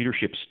his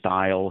leadership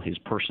style, his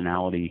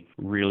personality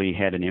really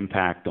had an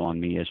impact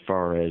on me as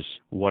far as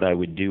what I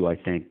would do, I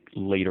think,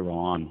 later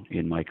on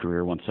in my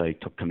career once I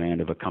took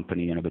command of a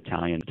company and a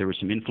battalion. There was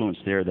some influence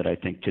there that I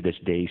think to this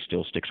day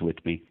still sticks with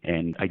me.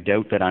 And I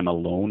doubt that I'm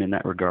alone in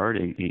that regard.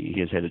 He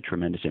has had a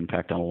tremendous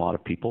impact on a lot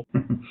of people.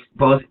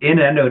 Both in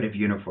and out of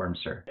uniform,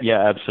 sir. Yeah,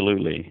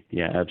 absolutely.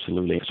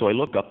 So I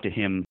look up to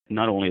him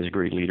not only as a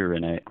great leader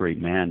and a great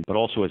man, but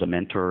also as a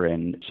mentor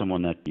and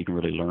someone that you can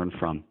really learn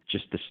from.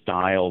 Just the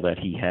style that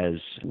he has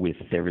with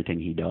everything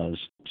he does.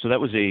 So that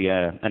was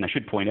and I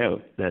should point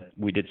out that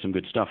we did some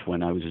good stuff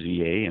when I was as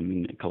EA. I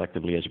mean,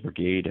 collectively as a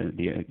brigade.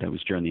 That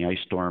was during the ice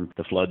storm,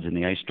 the floods in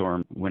the ice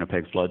storm,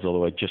 Winnipeg floods,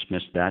 although I just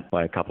missed that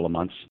by a couple of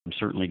months.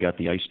 Certainly got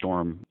the ice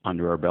storm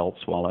under our belts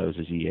while I was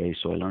as EA,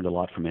 so I learned a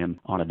lot from him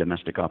on a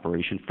domestic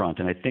operation front.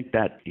 And I think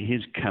that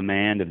his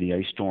command of the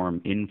ice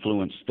storm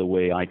influenced the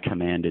way I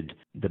commanded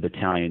the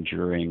battalion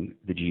during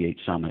the G8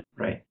 summit,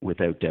 right,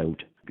 without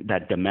doubt.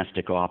 That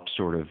domestic ops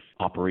sort of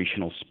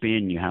operational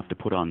spin you have to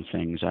put on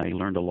things. I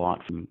learned a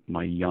lot from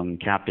my young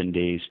captain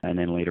days, and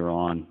then later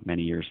on,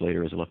 many years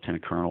later, as a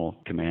lieutenant colonel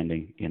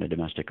commanding in a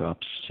domestic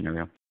ops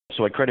scenario.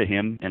 So I credit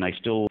him, and I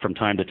still from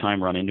time to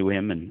time run into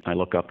him, and I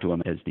look up to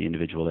him as the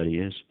individual that he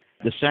is.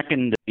 The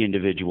second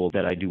individual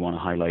that I do want to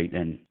highlight,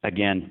 and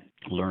again,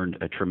 learned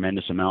a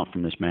tremendous amount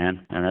from this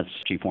man, and that's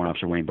Chief Warrant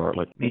Officer Wayne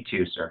Bartlett. Me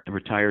too, sir.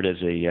 Retired as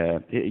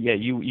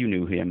you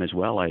knew him as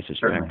well, I suspect,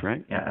 certainly,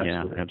 right? Yeah,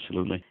 absolutely. Yeah,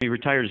 absolutely. He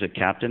retired as a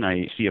captain.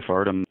 I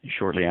CFR'd him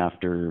shortly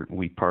after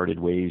we parted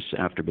ways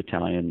after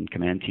battalion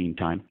command team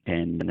time,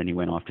 and then he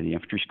went off to the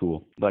infantry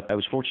school. But I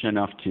was fortunate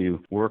enough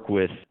to work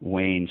with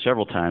Wayne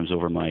several times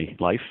over my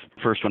life.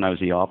 First when I was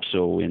the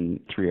OPSO in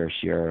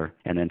 3RCR,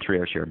 and then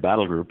 3RCR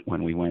Battle Group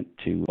when we went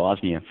to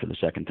Bosnia for the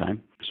second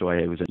time. So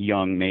I was a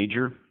young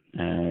major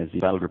as the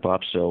Battle Group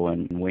OPSO,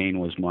 and Wayne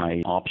was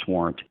my ops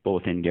warrant,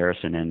 both in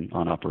garrison and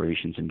on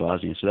operations in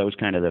Bosnia. So that was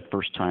kind of the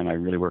first time I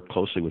really worked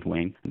closely with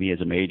Wayne. Me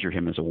as a major,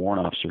 him as a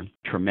warrant officer.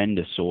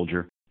 Tremendous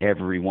soldier.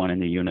 Everyone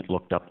in the unit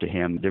looked up to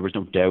him. There was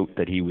no doubt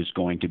that he was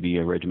going to be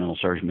a regimental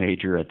sergeant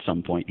major at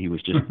some point. He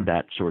was just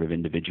that sort of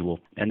individual.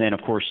 And then, of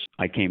course,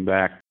 I came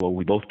back. Well,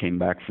 we both came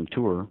back from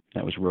tour.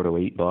 That was Roto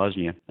 8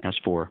 Bosnia,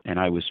 S4. And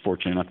I was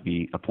fortunate enough to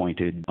be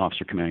appointed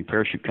officer commanding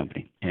parachute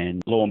company.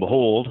 And lo and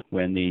behold,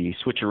 when the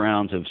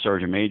switch-arounds of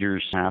sergeant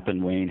majors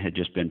happened, Wayne had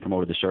just been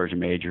promoted to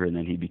sergeant major, and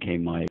then he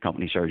became my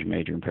company sergeant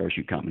major in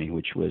parachute company,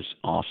 which was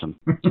awesome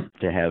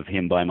to have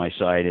him by my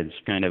side. It's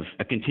kind of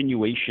a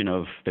continuation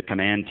of the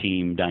command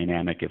team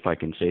dynamic, if I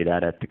can say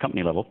that, at the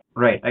company level.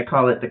 Right. I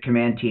call it the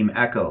command team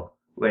echo.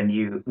 When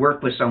you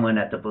work with someone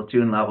at the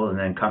platoon level and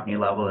then company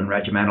level and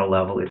regimental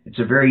level, it's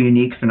a very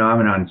unique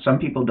phenomenon. Some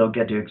people don't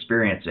get to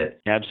experience it.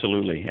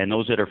 Absolutely. And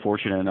those that are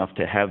fortunate enough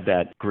to have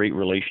that great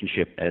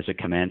relationship as a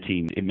command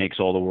team, it makes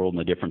all the world and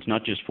the difference,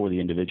 not just for the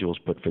individuals,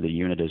 but for the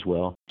unit as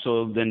well.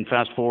 So then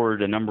fast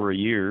forward a number of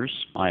years,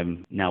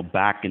 I'm now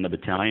back in the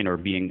battalion or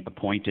being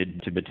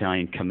appointed to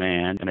battalion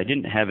command. And I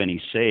didn't have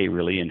any say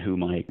really in who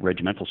my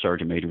regimental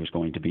sergeant major was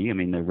going to be. I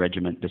mean, the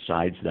regiment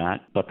decides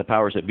that. But the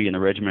powers that be in the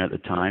regiment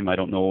at the time, I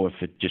don't know if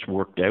it just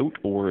worked out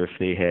or if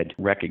they had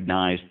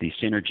recognized the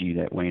synergy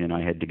that Wayne and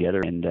I had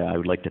together. And I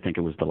would like to think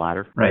it was the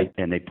latter. Right.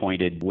 And they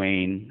pointed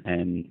Wayne,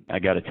 and I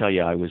got to tell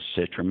you, I was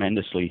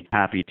tremendously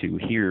happy to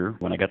hear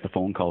when I got the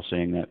phone call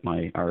saying that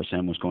my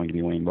RSM was going to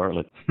be Wayne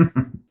Bartlett.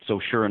 So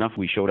sure enough,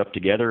 we showed up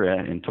together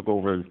and took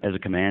over as a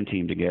command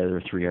team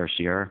together,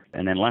 3RCR,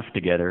 and then left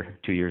together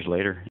 2 years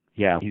later.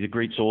 Yeah, he's a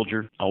great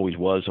soldier, always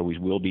was, always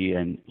will be,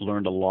 and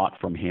learned a lot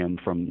from him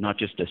from not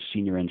just a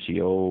senior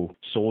NCO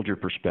soldier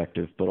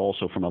perspective, but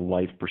also from a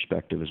life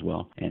perspective as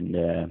well.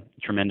 And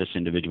tremendous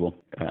individual.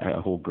 I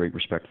hold great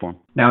respect for him.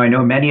 Now, I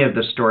know many of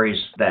the stories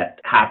that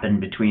happen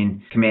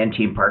between command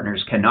team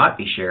partners cannot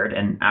be shared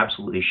and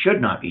absolutely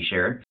should not be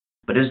shared.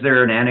 But is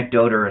there an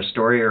anecdote or a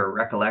story or a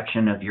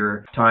recollection of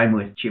your time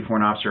with Chief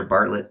Warrant Officer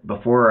Bartlett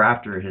before or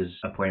after his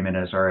appointment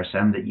as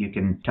RSM that you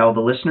can tell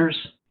the listeners?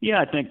 Yeah,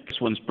 I think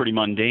this one's pretty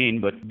mundane,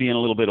 but being a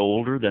little bit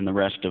older than the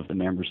rest of the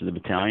members of the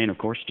battalion, of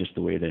course, just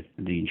the way that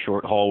the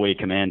short hallway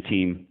command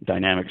team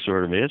dynamic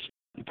sort of is.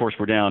 Of course,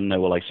 we're down,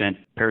 I sent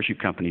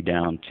parachute company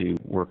down to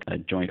work a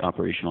joint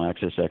operational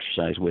access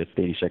exercise with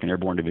the 82nd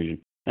Airborne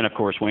Division. And of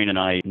course, Wayne and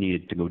I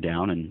needed to go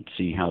down and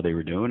see how they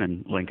were doing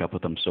and link up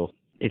with them. So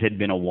it had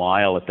been a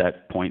while at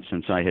that point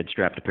since I had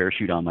strapped a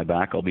parachute on my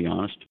back, I'll be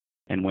honest.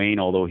 And Wayne,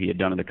 although he had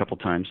done it a couple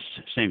times,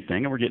 same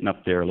thing. And we're getting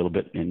up there a little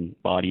bit in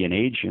body and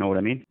age, you know what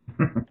I mean?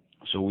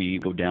 So we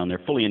go down there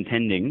fully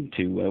intending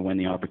to, when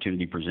the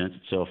opportunity presents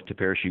itself, to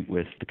parachute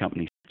with the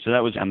company. So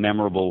that was a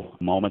memorable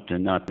moment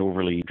and not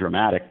overly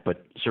dramatic,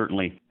 but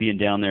certainly being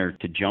down there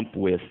to jump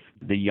with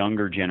the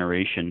younger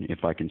generation,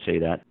 if I can say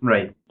that,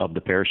 Right. of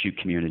the parachute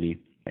community.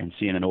 And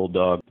seeing an old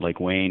dog like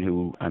Wayne,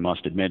 who I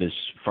must admit is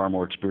far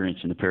more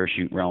experienced in the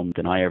parachute realm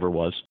than I ever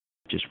was,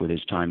 just with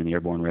his time in the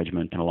Airborne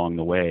Regiment and along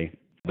the way.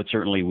 But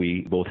certainly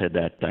we both had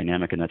that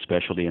dynamic and that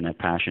specialty and that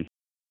passion.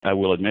 I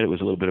will admit it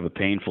was a little bit of a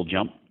painful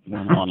jump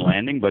on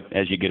landing, but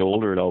as you get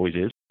older, it always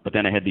is. But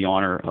then I had the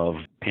honor of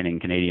pinning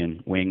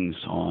Canadian wings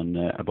on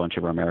a bunch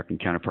of our American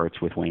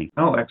counterparts with Wayne.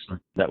 Oh,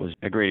 excellent. That was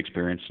a great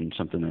experience and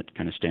something that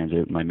kind of stands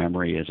out in my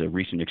memory as a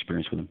recent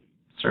experience with him.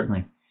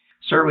 Certainly.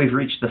 Sir, we've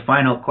reached the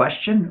final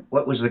question.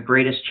 What was the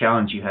greatest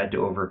challenge you had to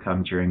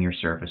overcome during your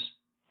service?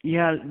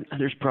 Yeah,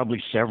 there's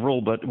probably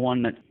several, but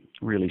one that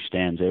really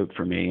stands out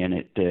for me, and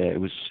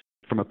it was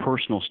from a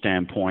personal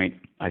standpoint,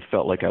 I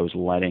felt like I was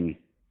letting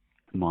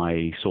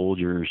my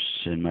soldiers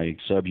and my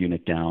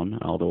subunit down,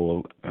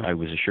 although I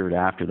was assured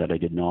after that I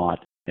did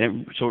not.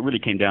 So it really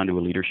came down to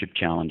a leadership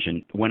challenge.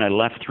 And when I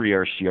left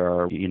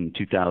 3RCR in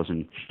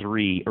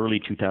 2003, early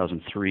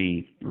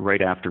 2003,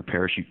 right after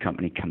Parachute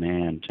Company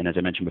Command, and as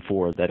I mentioned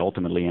before, that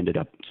ultimately ended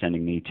up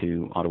sending me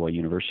to Ottawa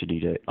University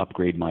to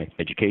upgrade my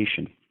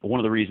education. One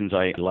of the reasons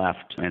I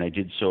left, and I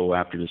did so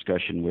after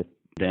discussion with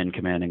then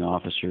commanding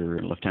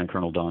officer Lieutenant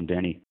Colonel Don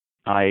Denny,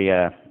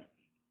 I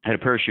had a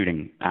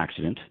parachuting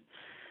accident.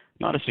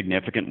 Not a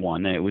significant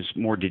one. It was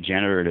more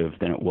degenerative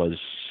than it was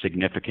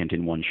significant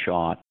in one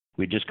shot.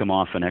 We'd just come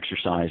off an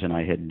exercise, and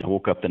I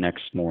woke up the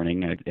next morning.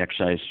 The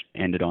exercise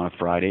ended on a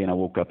Friday, and I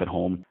woke up at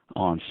home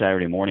on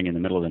Saturday morning in the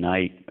middle of the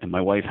night. And my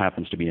wife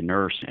happens to be a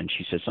nurse, and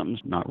she said, something's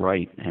not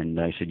right. And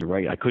I said, you're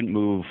right. I couldn't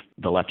move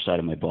the left side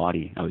of my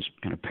body. I was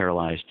kind of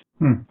paralyzed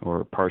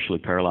or partially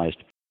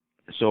paralyzed.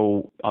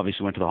 So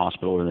obviously went to the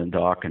hospital or the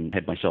doc and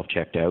had myself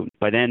checked out.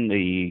 By then,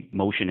 the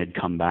motion had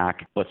come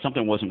back, but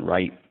something wasn't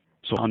right.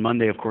 So on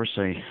Monday, of course,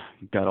 I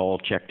got all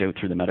checked out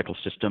through the medical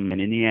system.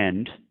 And in the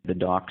end, the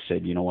doc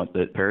said, you know what,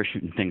 the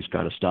parachuting thing's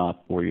got to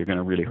stop or you're going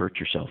to really hurt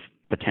yourself,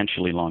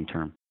 potentially long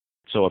term.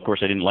 So, of course,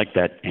 I didn't like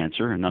that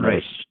answer, and none of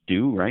us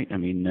do, right? I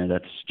mean,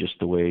 that's just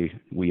the way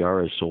we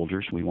are as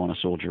soldiers. We want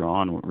to soldier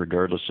on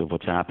regardless of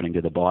what's happening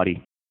to the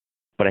body.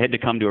 But I had to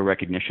come to a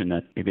recognition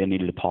that maybe I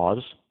needed to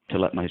pause to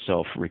let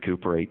myself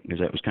recuperate, because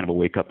that was kind of a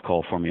wake-up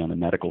call for me on the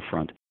medical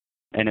front.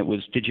 And it was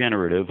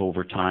degenerative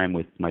over time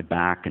with my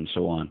back and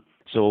so on.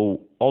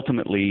 So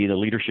ultimately, the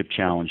leadership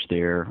challenge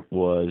there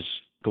was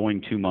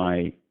going to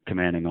my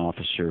commanding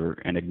officer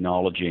and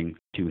acknowledging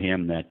to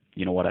him that,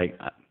 you know what,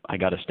 I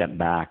got to step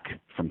back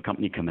from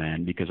company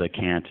command because I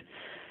can't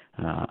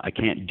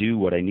do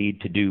what I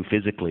need to do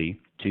physically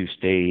to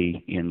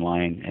stay in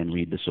line and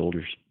lead the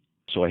soldiers.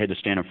 So I had to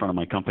stand in front of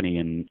my company,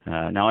 and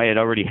now I had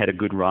already had a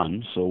good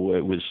run, so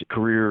it was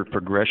career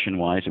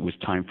progression-wise, it was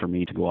time for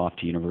me to go off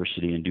to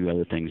university and do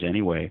other things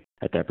anyway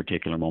at that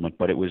particular moment.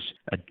 But it was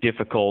a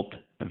difficult,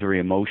 a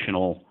very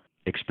emotional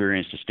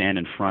experience to stand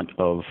in front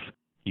of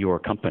your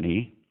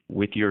company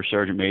with your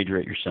sergeant major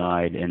at your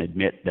side and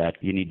admit that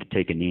you need to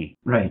take a knee.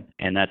 Right.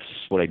 And that's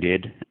what I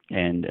did.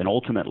 And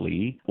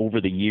ultimately,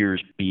 over the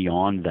years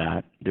beyond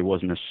that, there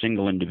wasn't a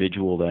single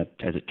individual that,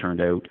 as it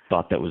turned out,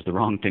 thought that was the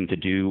wrong thing to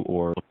do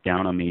or looked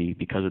down on me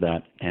because of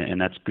that.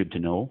 And that's good to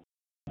know.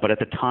 But at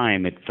the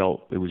time, it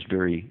was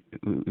very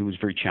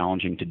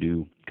challenging to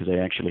do because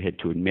I actually had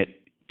to admit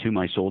to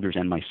my soldiers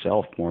and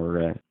myself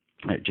more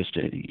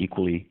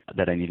equally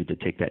that I needed to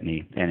take that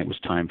knee. And it was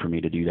time for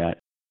me to do that.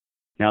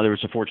 Now, there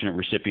was a fortunate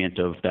recipient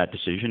of that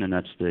decision, and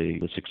that's the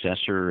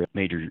successor.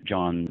 Major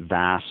John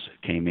Vass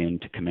came in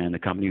to command the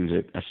company. He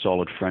was a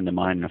solid friend of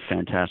mine and a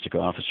fantastic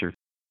officer.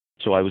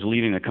 So I was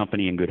leaving the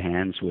company in good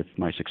hands with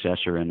my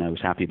successor, and I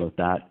was happy about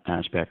that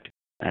aspect.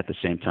 At the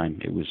same time,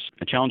 it was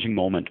a challenging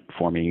moment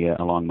for me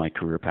along my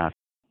career path.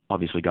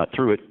 Obviously got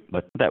through it,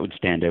 but that would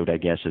stand out, I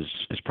guess,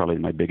 as probably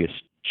my biggest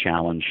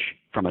challenge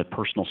from a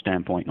personal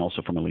standpoint and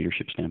also from a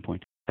leadership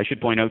standpoint. I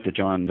should point out that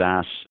John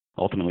Vass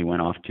ultimately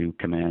went off to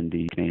command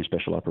the Canadian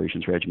Special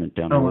Operations Regiment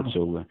down the road.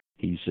 So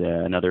he's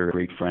another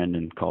great friend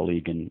and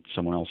colleague and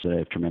someone else I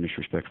have tremendous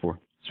respect for.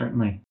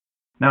 Certainly.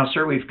 Now,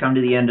 sir, we've come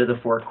to the end of the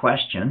 4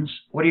 questions.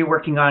 What are you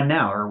working on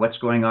now, or what's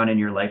going on in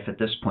your life at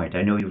this point?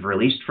 I know you've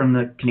released from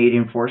the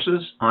Canadian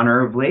Forces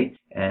honorably,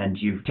 and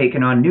you've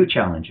taken on new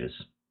challenges.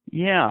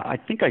 Yeah, I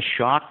think I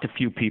shocked a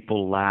few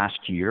people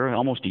last year,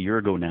 almost a year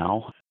ago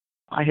now.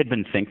 I had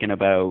been thinking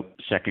about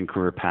second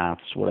career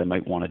paths, what I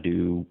might want to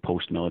do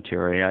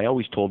post-military. I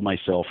always told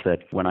myself that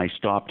when I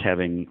stopped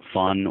having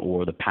fun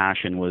or the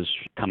passion was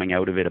coming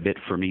out of it a bit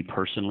for me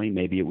personally,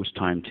 maybe it was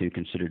time to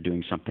consider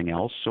doing something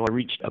else. So I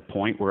reached a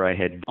point where I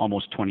had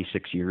almost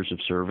 26 years of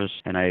service,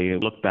 and I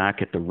looked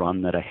back at the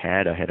run that I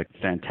had. I had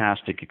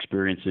fantastic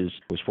experiences,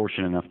 was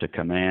fortunate enough to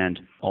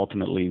command,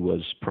 ultimately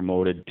was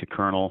promoted to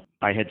colonel.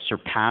 I had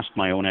surpassed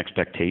my own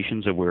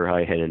expectations of where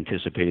I had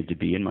anticipated to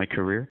be in my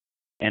career.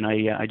 And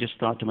I just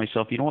thought to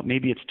myself, you know what,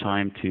 maybe it's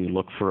time to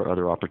look for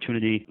other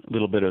opportunity, a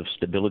little bit of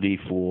stability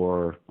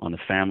on the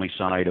family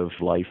side of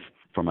life.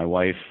 for my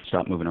wife,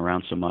 stop moving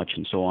around so much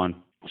and so on.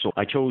 So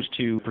I chose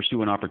to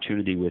pursue an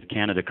opportunity with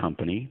Canada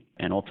Company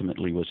and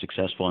ultimately was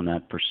successful in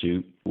that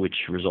pursuit, which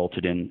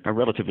resulted in a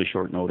relatively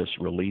short notice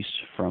release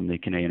from the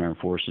Canadian Armed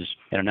Forces.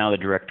 And I'm now the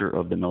director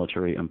of the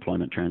Military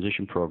Employment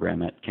Transition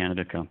Program at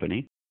Canada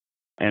Company,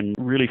 and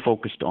really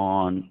focused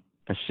on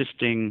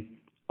assisting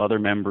other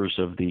members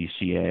of the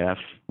CAF,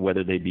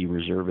 whether they be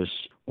reservists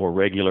or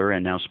regular,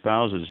 and now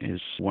spouses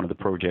is one of the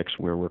projects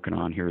we're working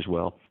on here as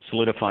well.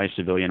 Solidify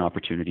civilian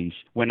opportunities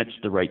when it's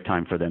the right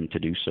time for them to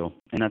do so.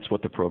 And that's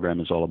what the program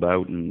is all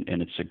about, and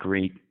it's a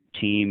great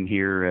team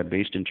here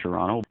based in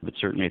Toronto, but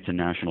certainly it's a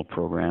national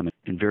program.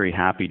 And very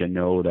happy to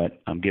know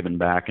that I'm giving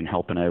back and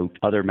helping out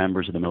other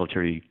members of the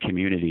military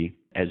community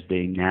as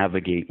they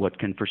navigate what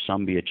can for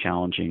some be a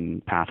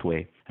challenging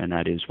pathway, and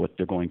that is what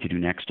they're going to do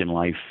next in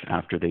life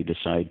after they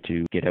decide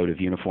to get out of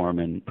uniform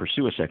and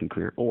pursue a second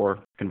career. Or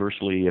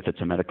conversely, if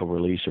it's a medical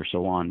release or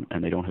so on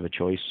and they don't have a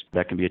choice,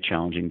 that can be a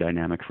challenging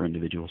dynamic for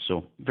individuals.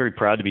 So very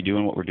proud to be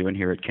doing what we're doing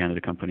here at Canada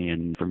Company,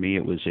 and for me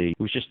it was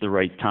just the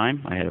right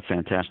time. I had a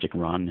fantastic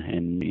run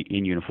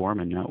in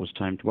uniform, and now it was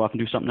time to go off and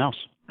do something else.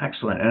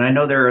 Excellent. And I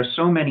know there are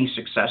so many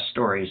success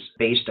stories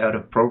based out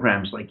of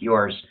programs like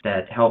yours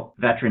that help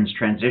veterans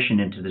transition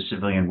into the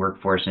civilian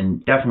workforce.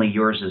 And definitely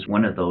yours is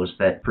one of those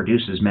that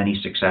produces many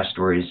success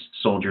stories.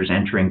 Soldiers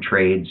entering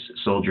trades,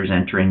 soldiers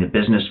entering the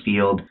business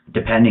field,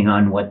 depending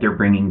on what they're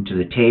bringing to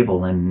the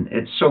table. And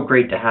it's so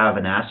great to have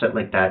an asset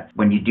like that.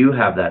 When you do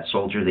have that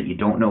soldier that you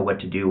don't know what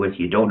to do with,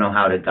 you don't know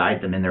how to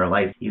guide them in their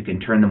life, you can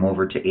turn them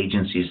over to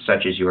agencies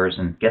such as yours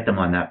and get them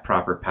on that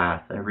proper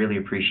path. I really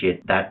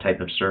appreciate that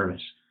type of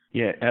service.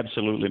 Yeah,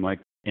 absolutely,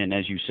 Mike. And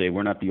as you say,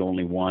 we're not the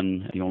only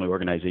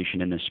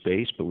organization in this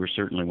space, but we're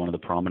certainly one of the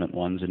prominent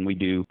ones. And we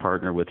do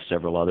partner with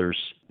several others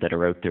that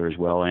are out there as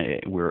well,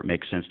 where it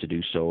makes sense to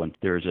do so. And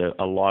there's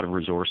a lot of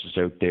resources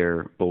out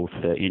there, both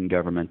in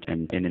government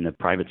and in the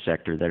private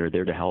sector, that are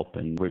there to help.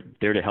 And we're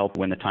there to help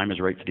when the time is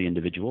right for the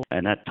individual.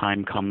 And that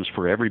time comes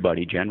for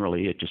everybody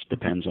generally. It just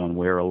depends on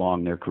where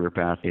along their career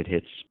path it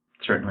hits.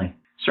 Certainly.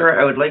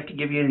 Sir, I would like to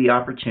give you the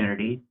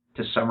opportunity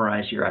to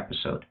summarize your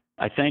episode.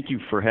 I thank you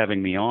for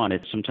having me on.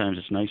 Sometimes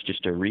it's nice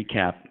just to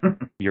recap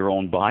your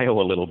own bio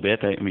a little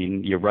bit. I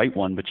mean, you write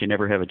one, but you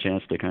never have a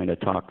chance to kind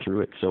of talk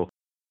through it. So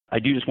I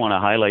do just want to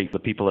highlight the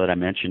people that I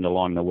mentioned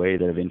along the way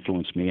that have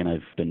influenced me and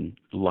I've been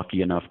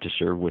lucky enough to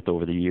serve with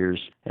over the years.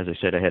 As I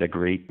said, I had a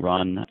great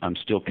run. I'm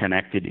still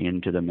connected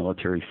into the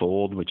military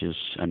fold, which is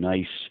a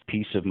nice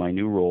piece of my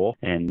new role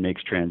and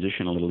makes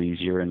transition a little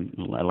easier and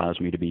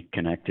allows me to be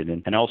connected.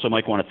 And also,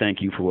 Mike, want to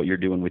thank you for what you're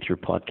doing with your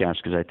podcast,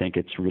 because I think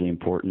it's really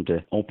important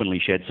to openly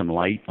shed some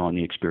light on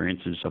the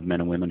experiences of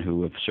men and women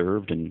who have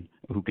served and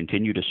who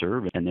continue to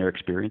serve, and their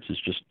experiences,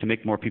 just to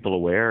make more people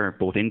aware,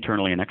 both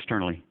internally and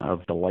externally,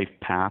 of the life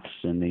paths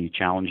and the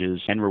challenges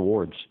and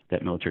rewards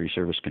that military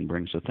service can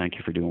bring. So thank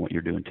you for doing what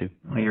you're doing too.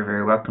 Well, you're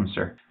very welcome,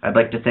 sir. I'd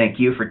like to thank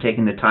you for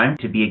taking the time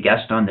to be a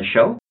guest on the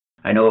show.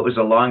 I know it was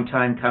a long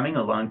time coming,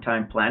 a long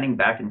time planning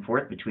back and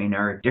forth between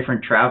our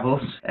different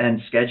travels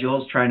and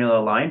schedules trying to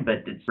align,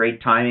 but it's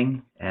great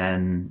timing,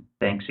 and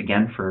thanks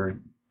again for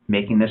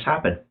making this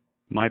happen.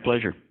 My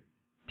pleasure.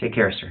 Take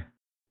care, sir.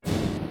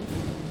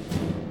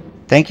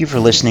 Thank you for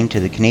listening to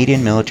the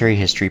Canadian Military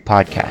History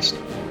Podcast.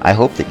 I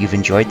hope that you've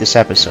enjoyed this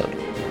episode.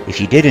 If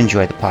you did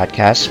enjoy the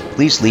podcast,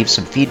 please leave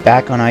some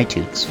feedback on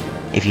iTunes.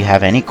 If you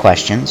have any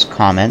questions,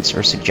 comments,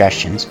 or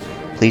suggestions,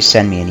 please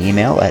send me an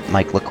email at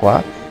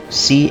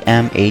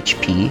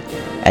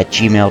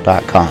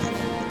mikelacroix.cmhp@gmail.com.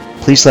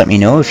 Please let me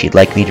know if you'd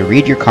like me to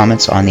read your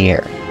comments on the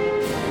air.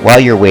 While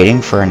you're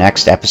waiting for our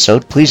next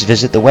episode, please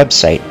visit the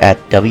website at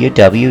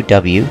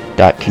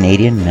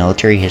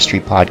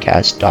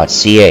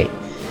www.canadianmilitaryhistorypodcast.ca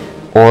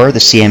or the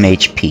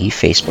CMHP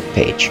Facebook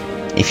page.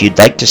 If you'd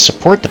like to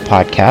support the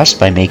podcast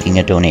by making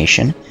a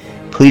donation,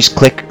 please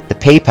click the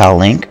PayPal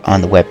link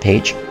on the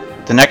webpage.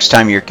 The next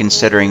time you're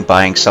considering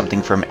buying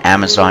something from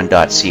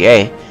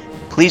Amazon.ca,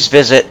 please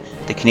visit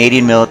the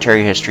Canadian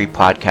Military History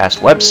Podcast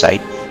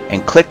website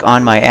and click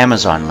on my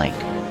Amazon link.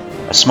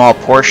 A small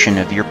portion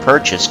of your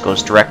purchase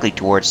goes directly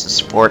towards the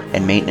support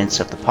and maintenance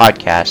of the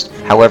podcast.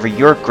 However,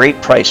 your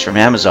great price from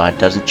Amazon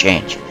doesn't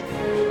change.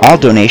 All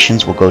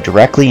donations will go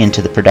directly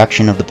into the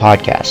production of the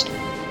podcast.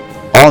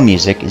 All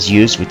music is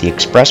used with the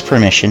express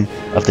permission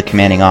of the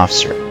commanding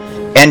officer.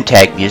 End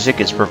tag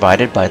music is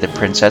provided by the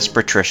Princess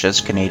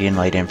Patricia's Canadian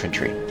Light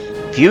Infantry.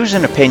 Views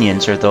and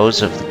opinions are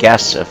those of the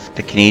guests of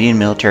the Canadian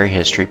Military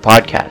History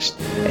Podcast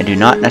and do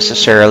not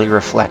necessarily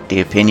reflect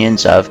the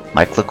opinions of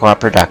Mike Lacroix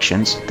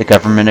Productions, the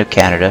Government of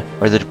Canada,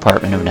 or the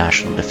Department of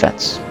National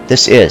Defence.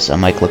 This is a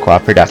Mike Lacroix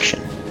production.